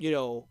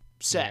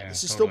 set. Yeah,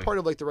 this is totally. Still part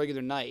of like the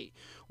regular night.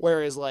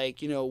 Whereas like,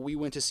 we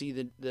went to see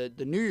the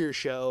New Year's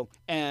show,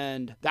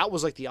 and that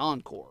was like the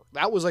encore.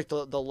 That was like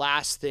the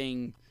last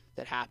thing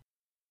that happened.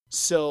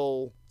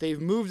 So they've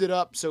moved it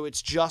up so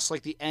it's just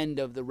like the end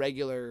of the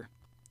regular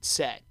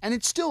set, and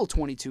it's still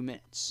 22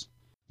 minutes.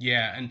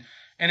 Yeah,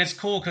 and it's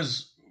cool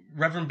because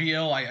Reverend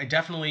Beale, I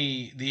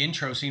definitely, the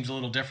intro seems a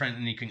little different,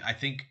 and I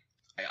think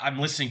I'm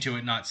listening to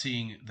it, not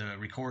seeing the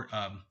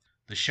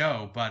the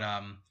show, but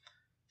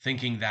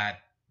thinking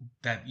that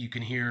you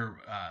can hear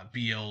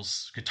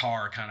Beale's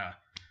guitar kind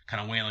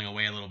of wailing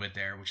away a little bit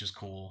there, which is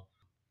cool.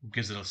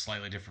 Gives it a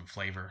slightly different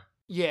flavor.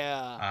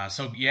 Yeah.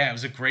 So yeah, it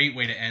was a great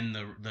way to end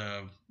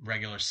the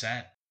regular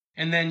set.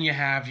 And then you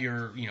have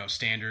your,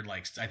 standard,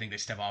 like, I think they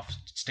step off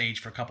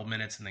stage for a couple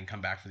minutes and then come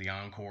back for the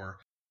encore.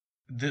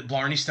 The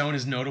Blarney Stone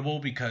is notable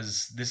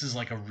because this is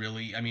like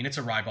it's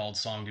a ribald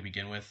song to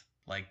begin with.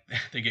 Like,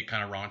 they get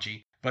kind of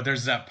raunchy. But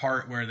there's that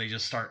part where they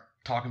just start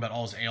talking about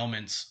all his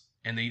ailments,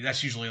 and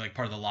that's usually like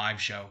part of the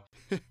live show.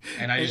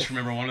 And I just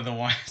remember one of the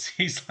ones,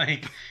 he's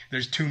like,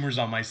 there's tumors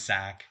on my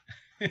sack.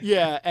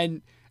 Yeah,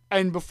 and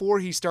before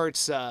he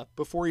starts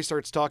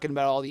talking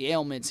about all the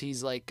ailments,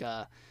 he's like,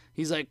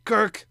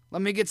 Kirk,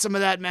 let me get some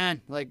of that,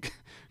 man. Like,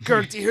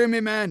 Kirk, do you hear me,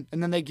 man?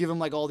 And then they give him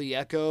like all the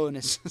echo, and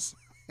it's just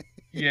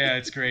yeah,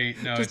 it's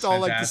great. No, just it's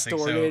all fantastic. like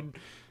distorted.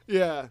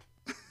 Yeah.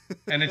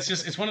 And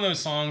it's one of those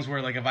songs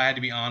where, like, if I had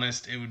to be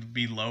honest, it would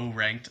be low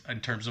ranked in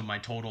terms of my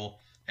total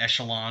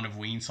echelon of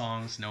Ween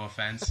songs. No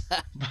offense,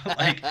 but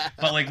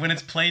like when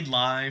it's played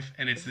live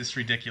and it's this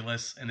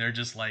ridiculous and they're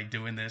just like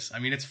doing this, I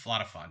mean, it's a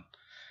lot of fun.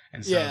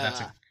 And so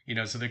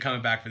so they're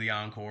coming back for the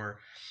encore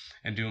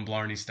and doing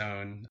Blarney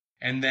Stone,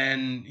 and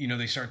then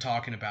they start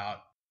talking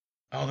about,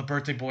 oh, the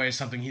birthday boy is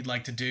something he'd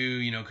like to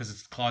do, because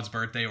it's Claude's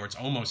birthday, or it's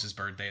almost his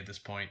birthday at this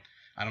point.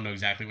 I don't know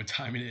exactly what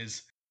time it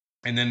is.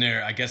 And then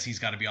I guess he's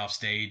got to be off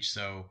stage,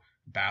 so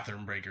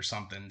bathroom break or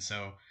something.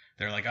 So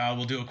they're like, oh,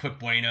 we'll do a quick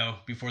bueno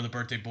before the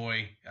birthday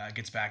boy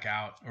gets back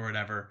out or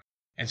whatever.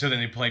 And so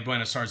then they play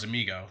Buenos Stars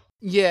Amigo.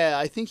 Yeah,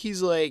 I think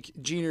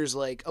Jeaner's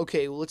like,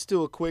 okay, well, let's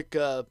do a quick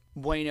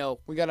bueno.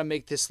 We got to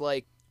make this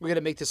like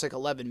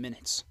 11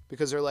 minutes,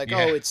 because they're like,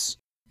 oh, it's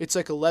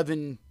like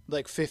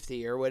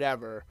 11:50 or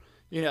whatever.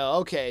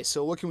 Okay,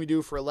 so what can we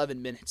do for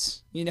 11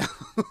 minutes?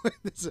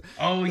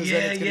 Oh,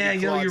 yeah,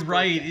 you're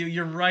right.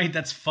 You're right.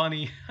 That's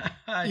funny.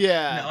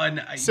 Yeah.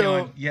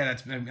 No,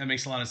 that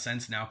makes a lot of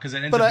sense now, because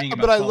it ends up being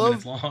about 12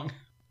 minutes long.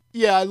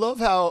 Yeah, I love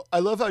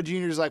how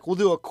Jeaner's like, we'll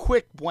do a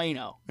quick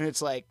bueno. And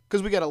it's like,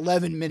 because we got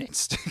 11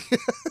 minutes.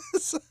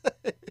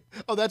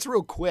 Oh, that's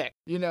real quick,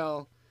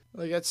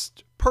 Like, that's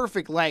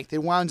perfect length.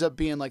 It winds up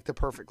being like the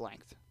perfect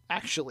length,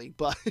 actually.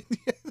 But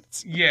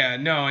yeah,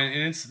 no,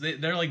 and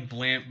they're like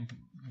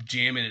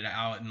jamming it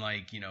out, and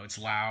like, it's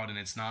loud, and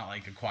it's not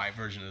like a quiet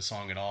version of the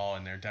song at all,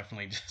 and they're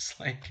definitely just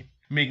like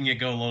making it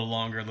go a little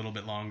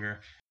bit longer.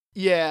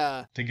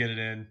 Yeah, to get it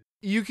in.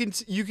 You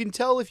can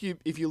tell if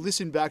you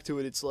listen back to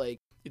it, it's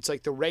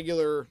like the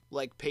regular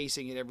like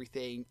pacing and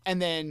everything,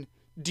 and then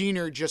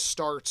Diener just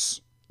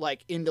starts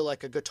like into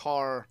like a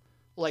guitar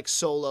like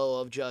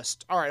solo of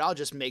just, all right, I'll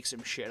just make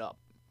some shit up.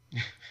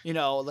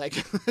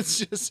 Like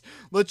let's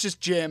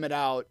just jam it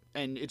out,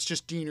 and it's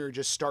just Diener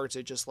just starts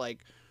it just like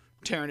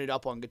tearing it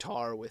up on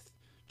guitar with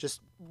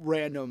just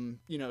random,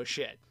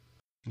 shit.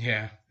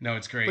 Yeah, no,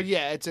 it's great. But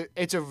yeah,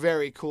 it's a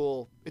very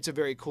cool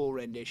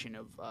rendition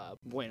of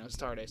Buenos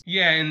Tardes.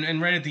 Yeah,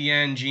 and right at the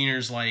end,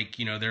 Jeaner's like,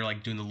 they're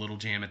like doing the little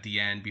jam at the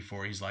end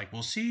before he's like,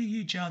 we'll see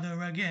each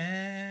other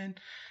again.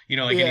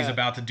 And he's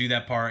about to do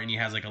that part, and he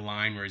has like a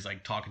line where he's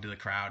like talking to the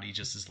crowd. He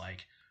just is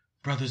like,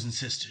 brothers and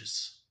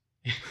sisters.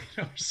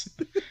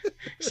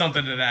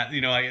 Something to that.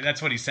 Like,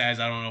 that's what he says.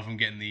 I don't know if I'm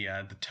getting the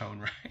tone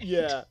right.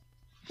 Yeah.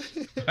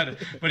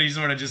 but he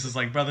sort of just is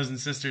like, brothers and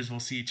sisters,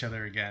 we'll see each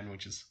other again,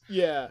 which is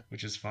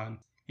fun,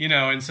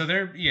 and so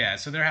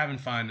they're having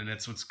fun, and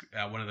that's what's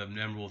one of the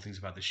memorable things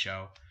about the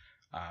show,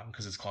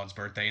 because it's Claude's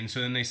birthday, and so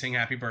then they sing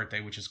happy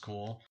birthday, which is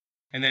cool.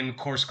 And then of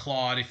course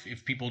Claude,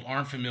 if people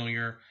aren't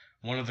familiar,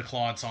 one of the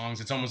Claude songs,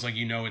 it's almost like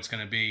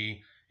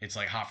it's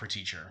like Hot for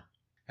Teacher,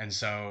 and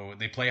so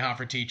they play Hot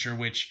for Teacher,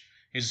 which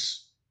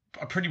is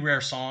a pretty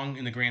rare song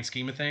in the grand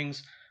scheme of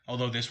things,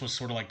 although this was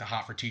sort of like the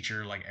Hot for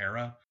Teacher like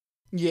era.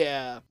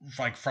 Yeah.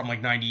 Like from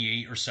like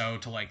 98 or so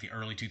to like the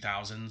early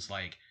 2000s,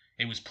 like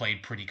it was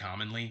played pretty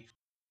commonly.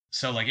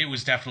 So like it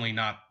was definitely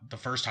not the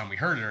first time we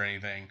heard it or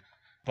anything,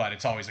 but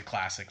it's always a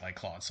classic like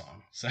Claude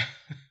song. So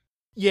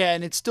yeah,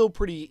 and it's still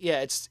pretty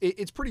it's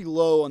pretty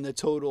low on the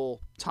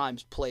total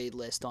times played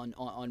list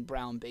on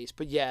Brown Bass.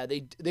 But yeah,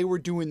 they were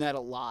doing that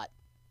a lot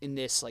in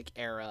this like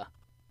era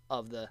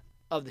of the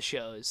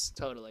shows,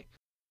 totally.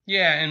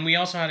 Yeah, and we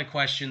also had a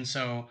question,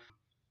 so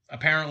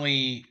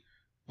apparently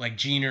like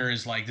Jeaner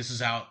is like, this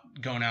is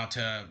going out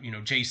to,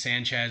 Jay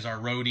Sanchez, our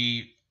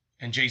roadie,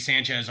 and Jay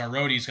Sanchez, our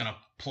roadie, is going to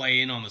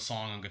play in on the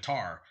song on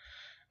guitar.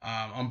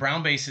 On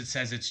Brown Bass, it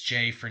says it's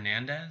Jay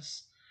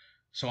Fernandez.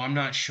 So I'm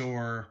not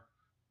sure,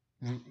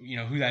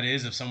 who that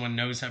is. If someone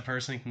knows that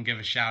person, can give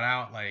a shout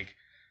out. Like,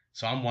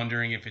 so I'm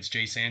wondering if it's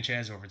Jay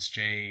Sanchez or if it's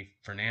Jay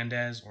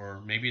Fernandez,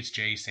 or maybe it's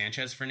Jay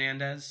Sanchez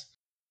Fernandez.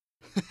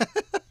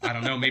 I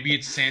don't know. Maybe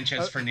it's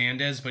Sanchez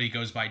Fernandez, but he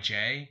goes by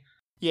Jay.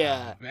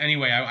 Yeah.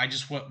 Anyway, I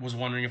just was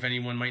wondering if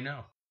anyone might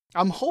know.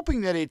 I'm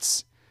hoping that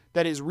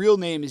his real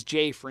name is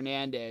Jay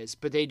Fernandez,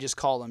 but they just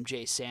call him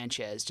Jay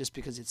Sanchez just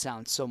because it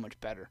sounds so much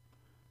better.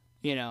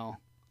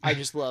 I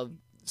just love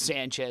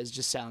Sanchez.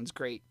 Just sounds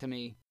great to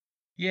me.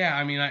 Yeah,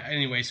 I mean,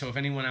 anyway, so if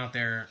anyone out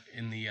there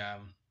in the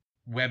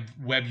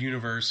web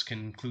universe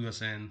can clue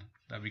us in,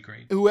 that'd be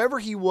great. Whoever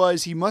he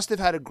was, he must have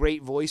had a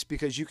great voice,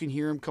 because you can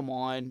hear him come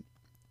on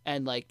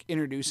and like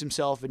introduce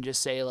himself and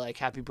just say like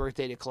happy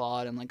birthday to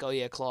Claude, and like, oh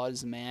yeah, Claude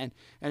is the man,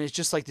 and it's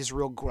just like this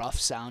real gruff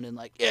sound, and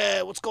like,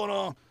 yeah, what's going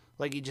on?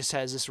 Like, he just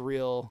has this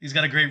real, he's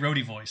got a great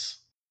roadie voice.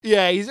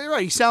 Yeah, he's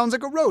right, he sounds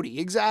like a roadie.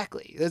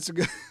 Exactly. That's a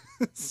good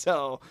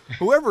so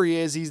whoever he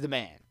is, he's the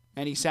man.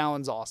 and he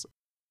sounds awesome.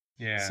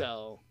 Yeah.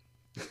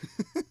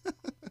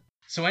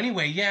 So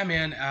anyway, yeah,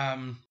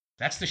 man,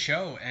 that's the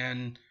show.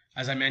 And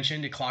as I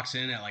mentioned, it clocks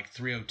in at like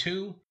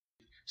 3:02.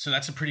 So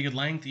that's a pretty good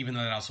length, even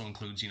though that also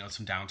includes,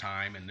 some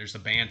downtime, and there's the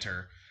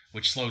banter,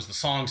 which slows the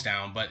songs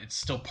down, but it's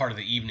still part of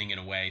the evening in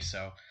a way.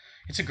 So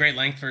it's a great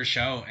length for a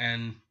show,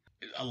 and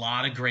a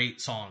lot of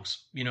great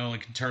songs,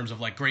 like in terms of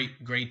like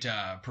great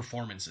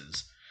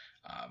performances,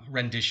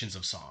 renditions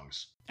of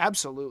songs.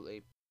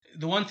 absolutely.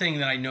 The one thing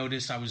that I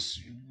noticed, I was,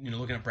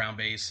 looking at Brown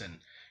Bass, and,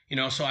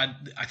 so I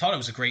thought it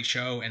was a great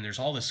show, and there's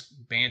all this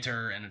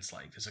banter, and it's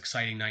like this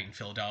exciting night in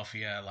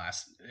Philadelphia,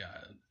 last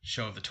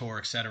show of the tour,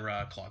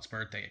 etc., Claude's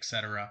birthday,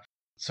 etc.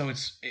 So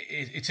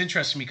it's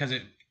interesting because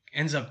it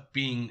ends up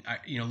being,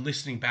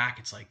 listening back,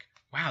 it's like,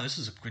 wow, this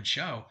is a good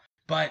show.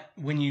 But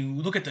when you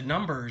look at the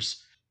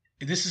numbers,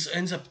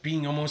 ends up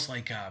being almost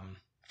like,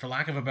 for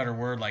lack of a better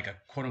word, like a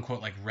quote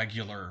unquote like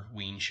regular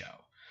Ween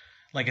show.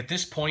 Like at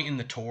this point in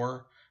the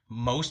tour,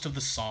 most of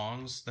the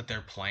songs that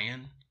they're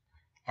playing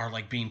are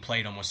like being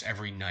played almost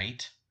every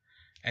night.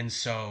 And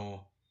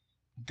so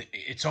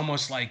it's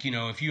almost like,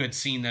 if you had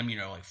seen them,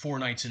 like 4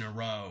 nights in a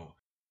row,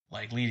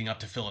 like leading up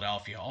to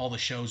Philadelphia, all the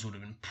shows would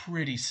have been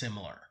pretty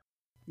similar.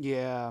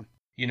 Yeah.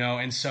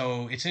 And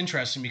so it's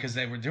interesting because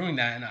they were doing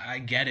that, and I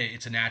get it.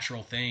 It's a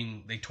natural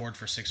thing. They toured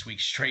for 6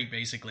 weeks straight,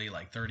 basically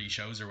like 30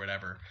 shows or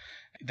whatever.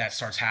 That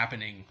starts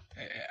happening.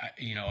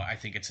 I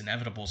think it's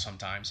inevitable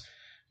sometimes.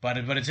 But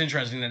it's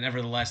interesting that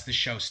nevertheless, this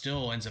show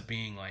still ends up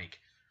being like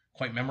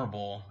quite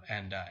memorable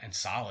and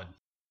solid.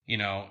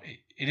 It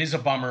is a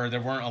bummer.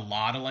 There weren't a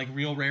lot of like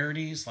real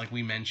rarities. Like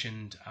we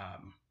mentioned,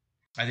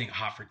 I think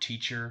Hot for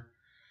Teacher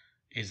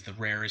is the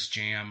rarest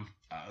jam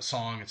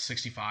song. It's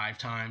 65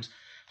 times.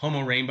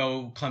 Homo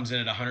Rainbow comes in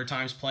at 100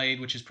 times played,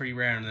 which is pretty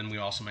rare. And then we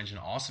also mentioned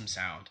Awesome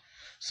Sound.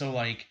 So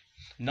like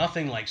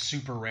nothing like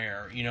super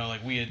rare.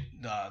 Like we had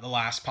the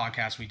last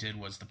podcast we did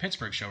was the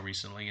Pittsburgh show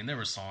recently, and there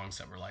were songs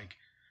that were like,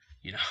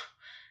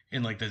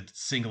 in like the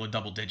single and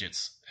double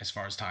digits as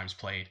far as times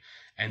played.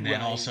 And then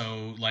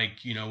also like,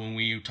 when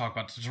we talk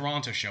about the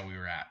Toronto show we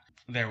were at,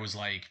 there was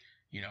like,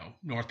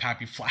 North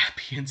Pappy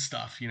Flappy and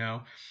stuff,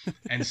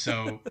 and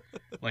so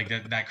like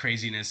that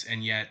craziness.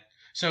 And yet,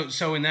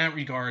 so in that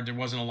regard, there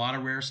wasn't a lot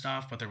of rare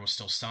stuff, but there was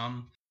still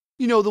some.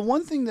 The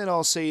one thing that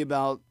I'll say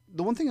about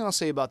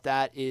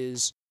that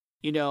is,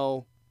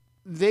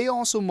 they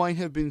also might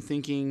have been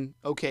thinking,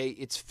 okay,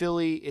 it's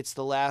Philly, it's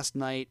the last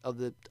night of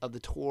the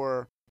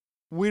tour.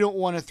 We don't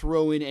want to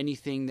throw in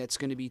anything that's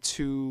going to be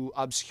too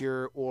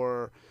obscure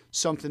or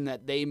something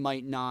that they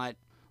might not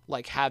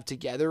like have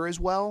together as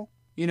well.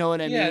 You know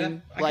what I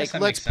mean? Like,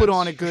 let's put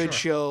on a good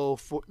show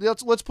for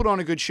let's put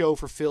on a good show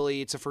for Philly.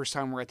 It's the first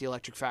time we're at the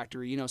Electric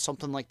Factory,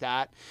 something like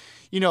that.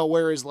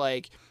 Whereas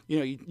like,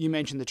 you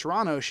mentioned the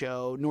Toronto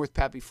show, North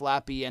Pappy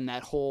Flappy, and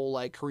that whole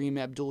like Kareem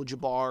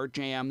Abdul-Jabbar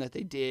jam that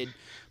they did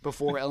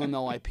before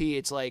LMLIP.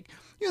 It's like,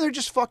 they're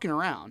just fucking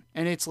around,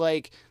 and it's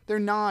like they're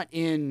not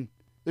in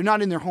their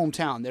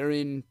hometown. They're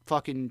in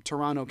fucking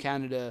Toronto,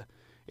 Canada.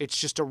 It's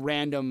just a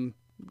random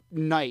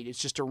night. It's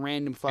just a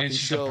random fucking it's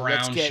just show. a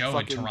brown show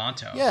fucking, in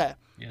Toronto. Yeah.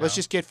 Let's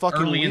just get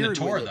fucking early weird in the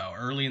tour, with it. though.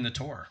 Early in the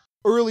tour.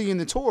 Early in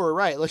the tour,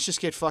 right. Let's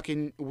just get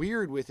fucking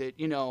weird with it,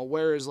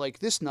 Whereas, like,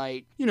 this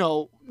night,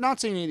 not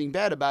saying anything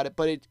bad about it,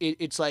 but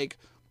it's like,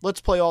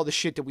 let's play all the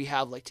shit that we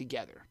have, like,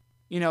 together.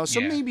 So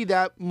maybe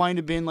that might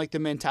have been, like, the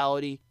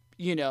mentality,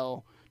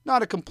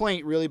 not a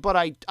complaint, really, but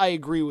I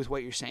agree with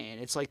what you're saying.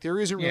 It's like there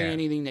isn't really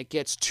anything that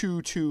gets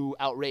too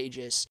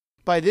outrageous.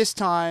 By this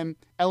time,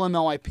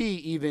 LMLIP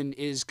even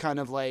is kind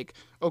of like,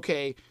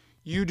 okay,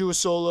 you do a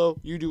solo,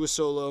 you do a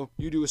solo,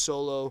 you do a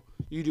solo,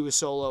 you do a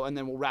solo, and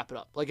then we'll wrap it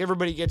up. Like,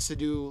 everybody gets to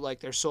do, like,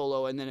 their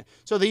solo, and then,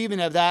 so they even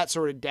have that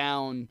sort of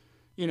down,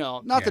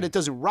 not that it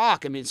doesn't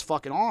rock. I mean, it's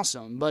fucking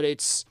awesome, but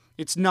it's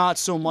not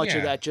so much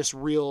of that just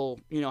real,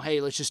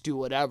 hey, let's just do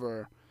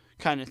whatever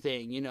kind of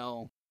thing,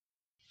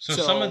 So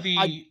some of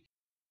the...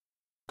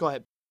 Go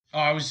ahead. Oh,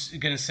 I was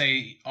going to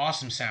say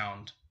Awesome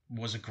Sound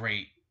was a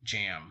great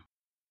jam.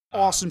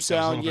 Awesome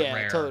Sound, yeah,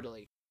 rare.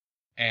 Totally.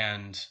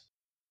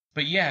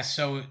 But yeah,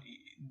 so,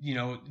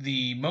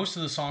 the most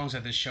of the songs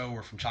at this show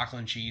were from Chocolate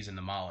and Cheese and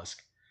The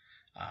Mollusk.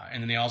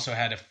 And then they also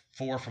had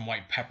 4 from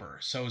White Pepper.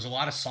 So it was a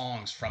lot of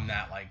songs from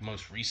that, like,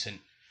 most recent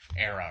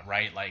era,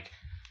 right? Like,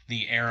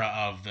 the era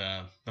of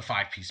the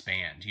 5-piece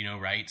band,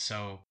 right?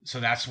 So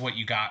that's what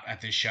you got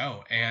at this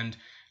show. And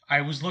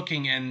I was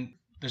looking, and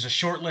there's a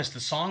short list. The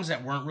songs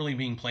that weren't really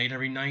being played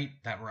every night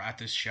that were at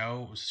this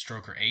show was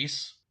Stroker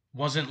Ace.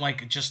 Wasn't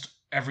like just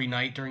every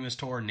night during this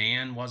tour.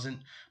 Nan wasn't.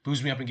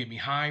 Booze Me Up and Get Me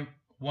High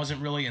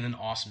wasn't really. And then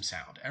Awesome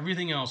Sound.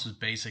 Everything else was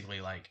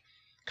basically like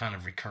kind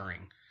of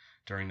recurring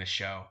during the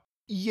show.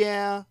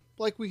 Yeah,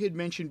 like we had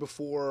mentioned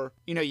before,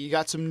 you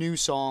got some new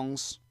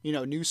songs,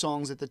 new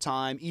songs at the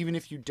time. Even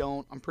if you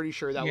don't, I'm pretty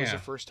sure that was the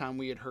first time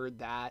we had heard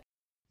that.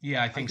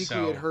 Yeah, I think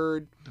so. We had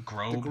heard The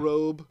Grobe. The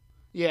Grobe.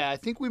 Yeah, I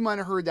think we might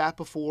have heard that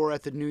before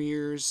at the New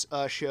Year's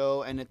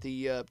show and at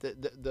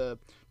the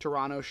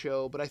Toronto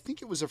show, but I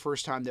think it was the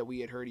first time that we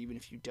had heard, even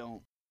if you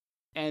don't.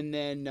 And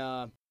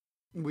then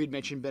we had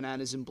mentioned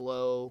Bananas and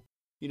Blow.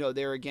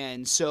 there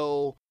again.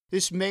 So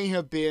this may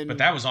have been. But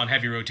that was on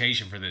heavy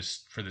rotation for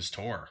this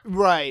tour.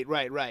 Right.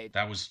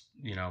 That was,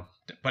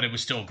 but it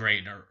was still a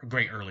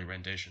great early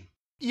rendition.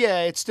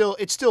 Yeah, it's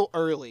still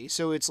early,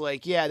 so it's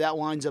like, yeah, that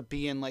winds up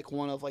being like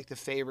one of like the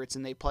favorites,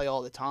 and they play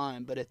all the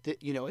time. But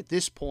at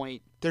this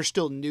point, they're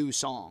still new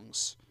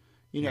songs,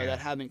 that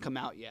haven't come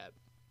out yet.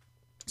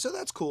 So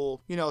that's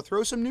cool.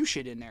 Throw some new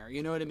shit in there.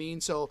 You know what I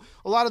mean? So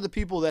a lot of the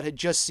people that had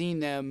just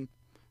seen them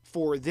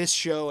for this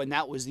show, and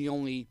that was the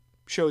only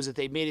shows that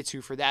they made it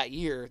to for that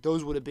year,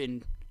 those would have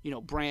been,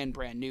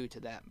 brand new to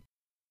them.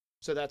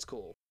 So that's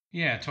cool.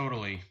 Yeah,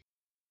 totally.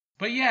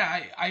 But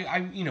yeah,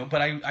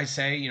 I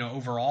say,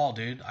 overall,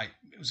 dude,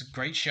 it was a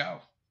great show.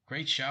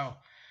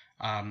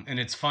 And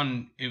it's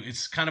fun.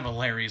 It's kind of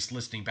hilarious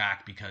listening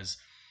back because,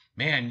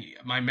 man,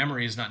 my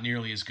memory is not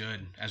nearly as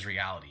good as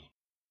reality.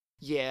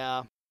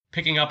 Yeah.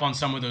 Picking up on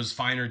some of those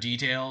finer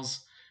details,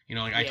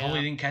 I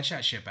totally didn't catch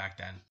that shit back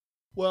then.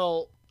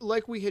 Well,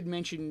 like we had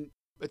mentioned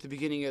at the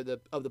beginning of the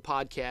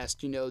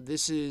podcast,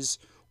 this is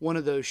one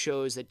of those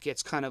shows that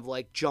gets kind of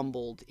like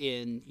jumbled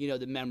in,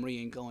 the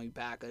memory and going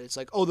back. And it's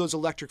like, oh, those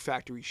Electric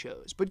Factory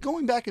shows. But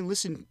going back and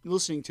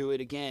listening to it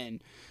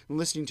again and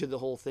listening to the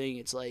whole thing,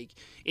 it's like,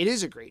 it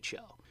is a great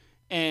show.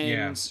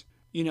 And,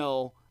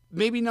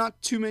 maybe not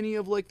too many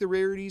of like the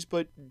rarities,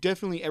 but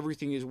definitely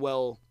everything is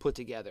well put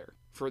together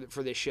for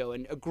this show.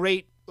 And a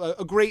great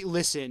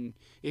listen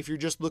if you're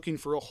just looking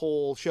for a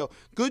whole show.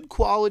 Good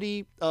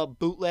quality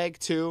bootleg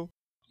too.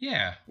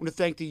 Yeah. I want to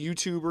thank the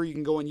YouTuber. You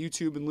can go on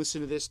YouTube and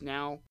listen to this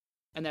now.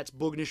 And that's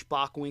Bugnish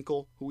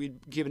Bockwinkel, who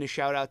we'd given a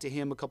shout out to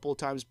him a couple of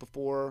times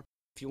before.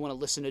 If you want to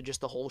listen to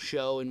just the whole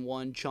show in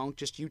one chunk,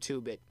 just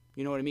YouTube it.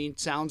 You know what I mean?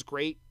 Sounds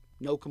great.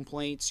 No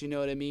complaints. You know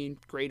what I mean?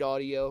 Great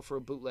audio for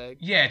a bootleg.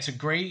 Yeah, it's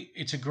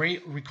a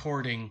great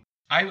recording.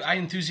 I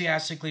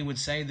enthusiastically would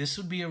say this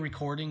would be a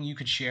recording you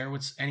could share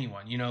with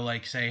anyone.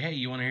 Like say, hey,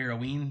 you want to hear a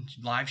Ween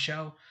live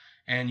show?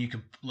 And you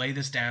could lay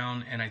this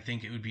down, and I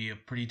think it would be a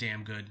pretty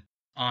damn good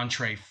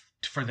entree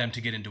for them to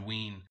get into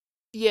Ween.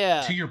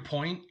 Yeah. To your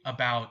point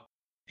about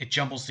it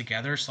jumbles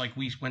together, it's like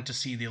we went to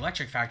see the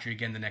Electric Factory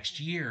again the next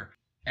year,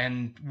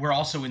 and we're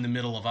also in the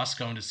middle of us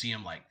going to see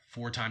them like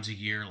 4 times a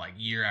year, like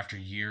year after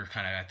year,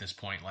 kind of at this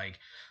point. Like,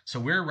 so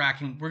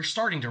we're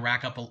starting to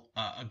rack up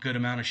a good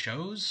amount of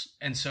shows,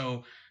 and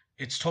so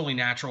it's totally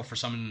natural for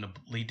someone to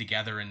lead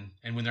together, and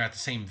when they're at the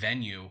same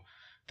venue,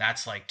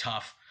 that's like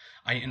tough.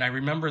 I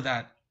remember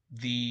that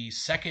the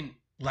second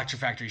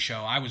Electric Factory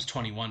show, I was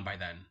 21 by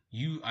then.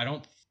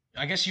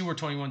 I guess you were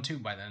 21 too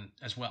by then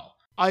as well.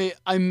 I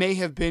may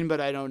have been, but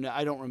I don't know.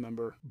 I don't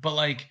remember. But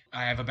like,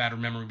 I have a bad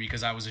memory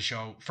because I was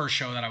first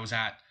show that I was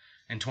at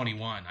in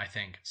 21, I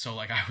think. So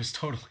like, I was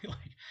totally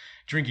like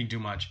drinking too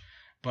much.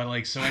 But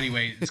like, so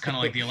anyway, it's kind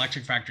of like the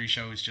Electric Factory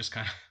show is just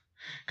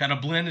kind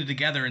of blended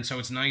together. And so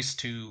it's nice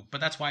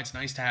but that's why it's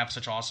nice to have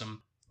such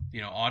awesome,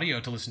 audio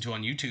to listen to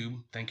on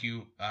YouTube. Thank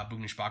you,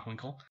 Bugnish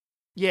Bockwinkel.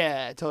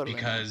 Yeah, totally.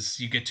 Because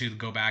you get to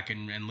go back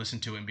and listen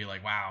to it and be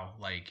like, wow,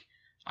 like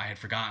I had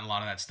forgotten a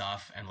lot of that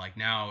stuff. And like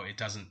now it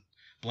doesn't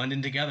blend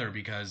in together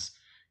because,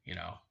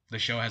 the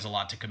show has a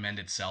lot to commend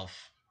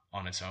itself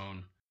on its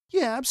own.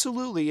 Yeah,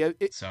 absolutely.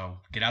 So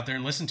get out there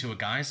and listen to it,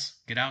 guys.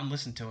 Get out and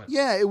listen to it.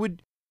 Yeah, it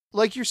would,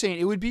 like you're saying,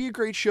 it would be a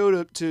great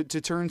show to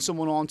turn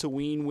someone on to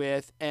Ween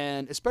with.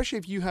 And especially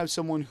if you have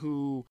someone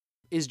who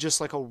is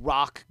just like a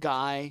rock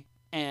guy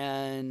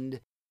and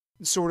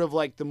sort of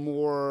like the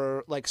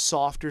more like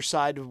softer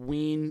side of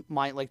Ween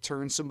might like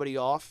turn somebody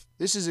off.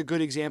 This is a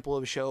good example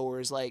of a show where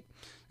it's like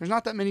there's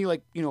not that many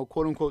like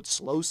quote unquote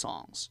slow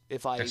songs.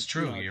 If I that's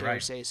true, you're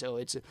right. Say so.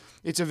 It's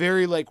a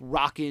very like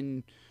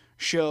rockin'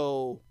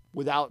 show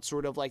without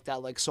sort of like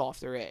that like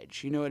softer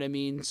edge. You know what I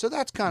mean? So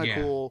that's kind of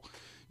cool.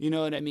 You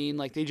know what I mean?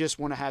 Like they just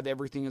want to have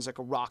everything as like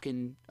a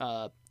rockin'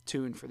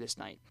 tune for this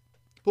night.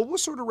 But we'll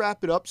sort of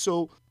wrap it up.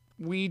 So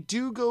we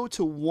do go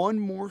to one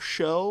more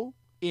show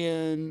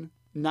in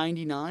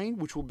 99,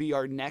 which will be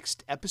our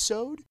next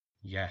episode.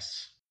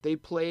 Yes.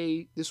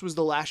 This was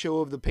the last show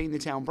of the Paint the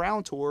Town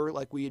Brown tour,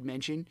 like we had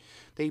mentioned.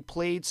 They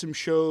played some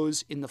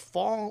shows in the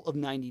fall of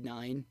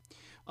 99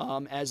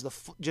 as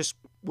just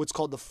what's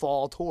called the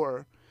fall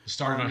tour.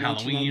 Started on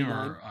Halloween,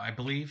 or I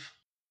believe.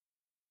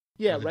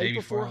 Yeah, right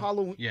before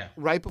Halloween. Yeah.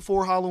 Right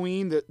before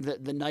Halloween,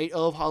 the night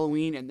of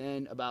Halloween, and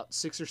then about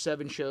 6 or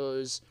 7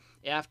 shows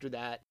after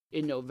that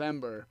in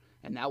November.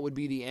 And that would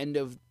be the end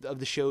of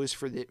the shows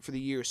for the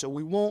year. So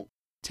we won't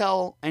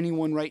tell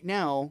anyone right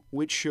now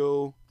which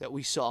show that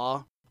we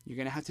saw. You're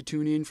going to have to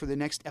tune in for the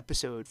next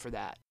episode for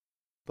that.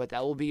 But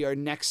that will be our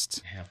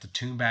next... You have to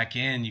tune back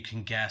in. You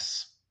can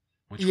guess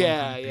which one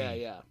could it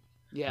be.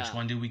 Yeah. Which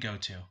one do we go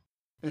to?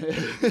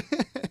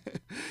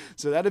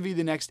 So that'll be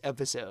the next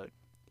episode.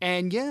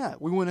 And yeah,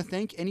 we want to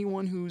thank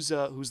anyone who's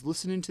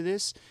listening to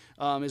this.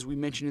 As we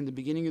mentioned in the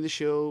beginning of the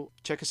show,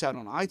 check us out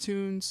on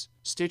iTunes,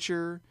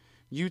 Stitcher,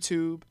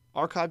 YouTube,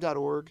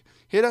 archive.org.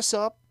 Hit us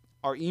up.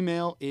 Our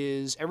email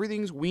is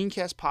everything's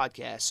Weencast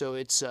Podcast. So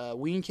it's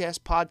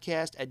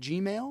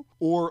weencastpodcast@gmail.com,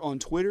 or on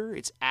Twitter,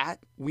 it's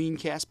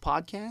 @Weencast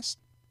Podcast.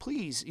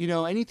 please,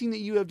 anything that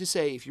you have to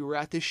say, if you were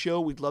at this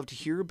show, we'd love to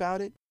hear about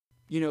it.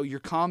 Your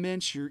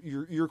comments,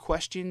 your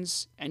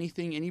questions,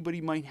 anything anybody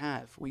might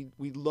have.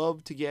 We'd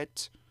love to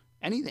get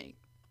anything.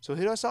 So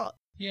hit us up.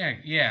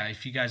 Yeah.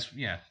 If you guys,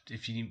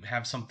 if you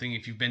have something,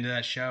 if you've been to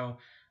that show,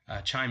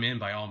 chime in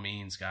by all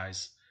means,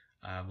 guys.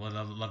 We'll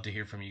love to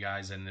hear from you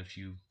guys. And if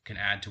you can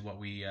add to what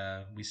we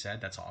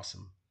said, that's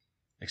awesome.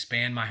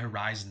 Expand my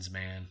horizons,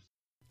 man.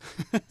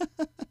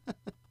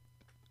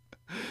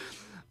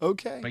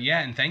 Okay. But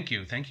yeah, and thank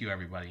you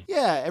everybody.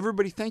 Yeah,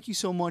 everybody, thank you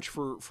so much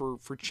for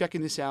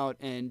checking this out.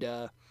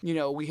 And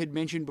we had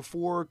mentioned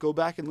before, go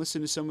back and listen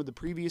to some of the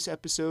previous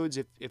episodes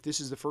if this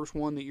is the first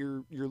one that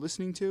you're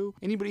listening to.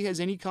 Anybody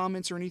has any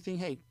comments or anything,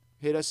 hey,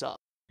 hit us up.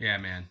 Yeah,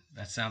 man,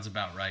 that sounds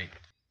about right.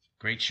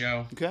 Great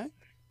show. Okay.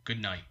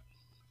 Good night.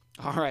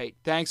 All right.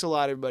 Thanks a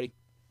lot, everybody.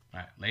 All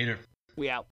right, later. We out.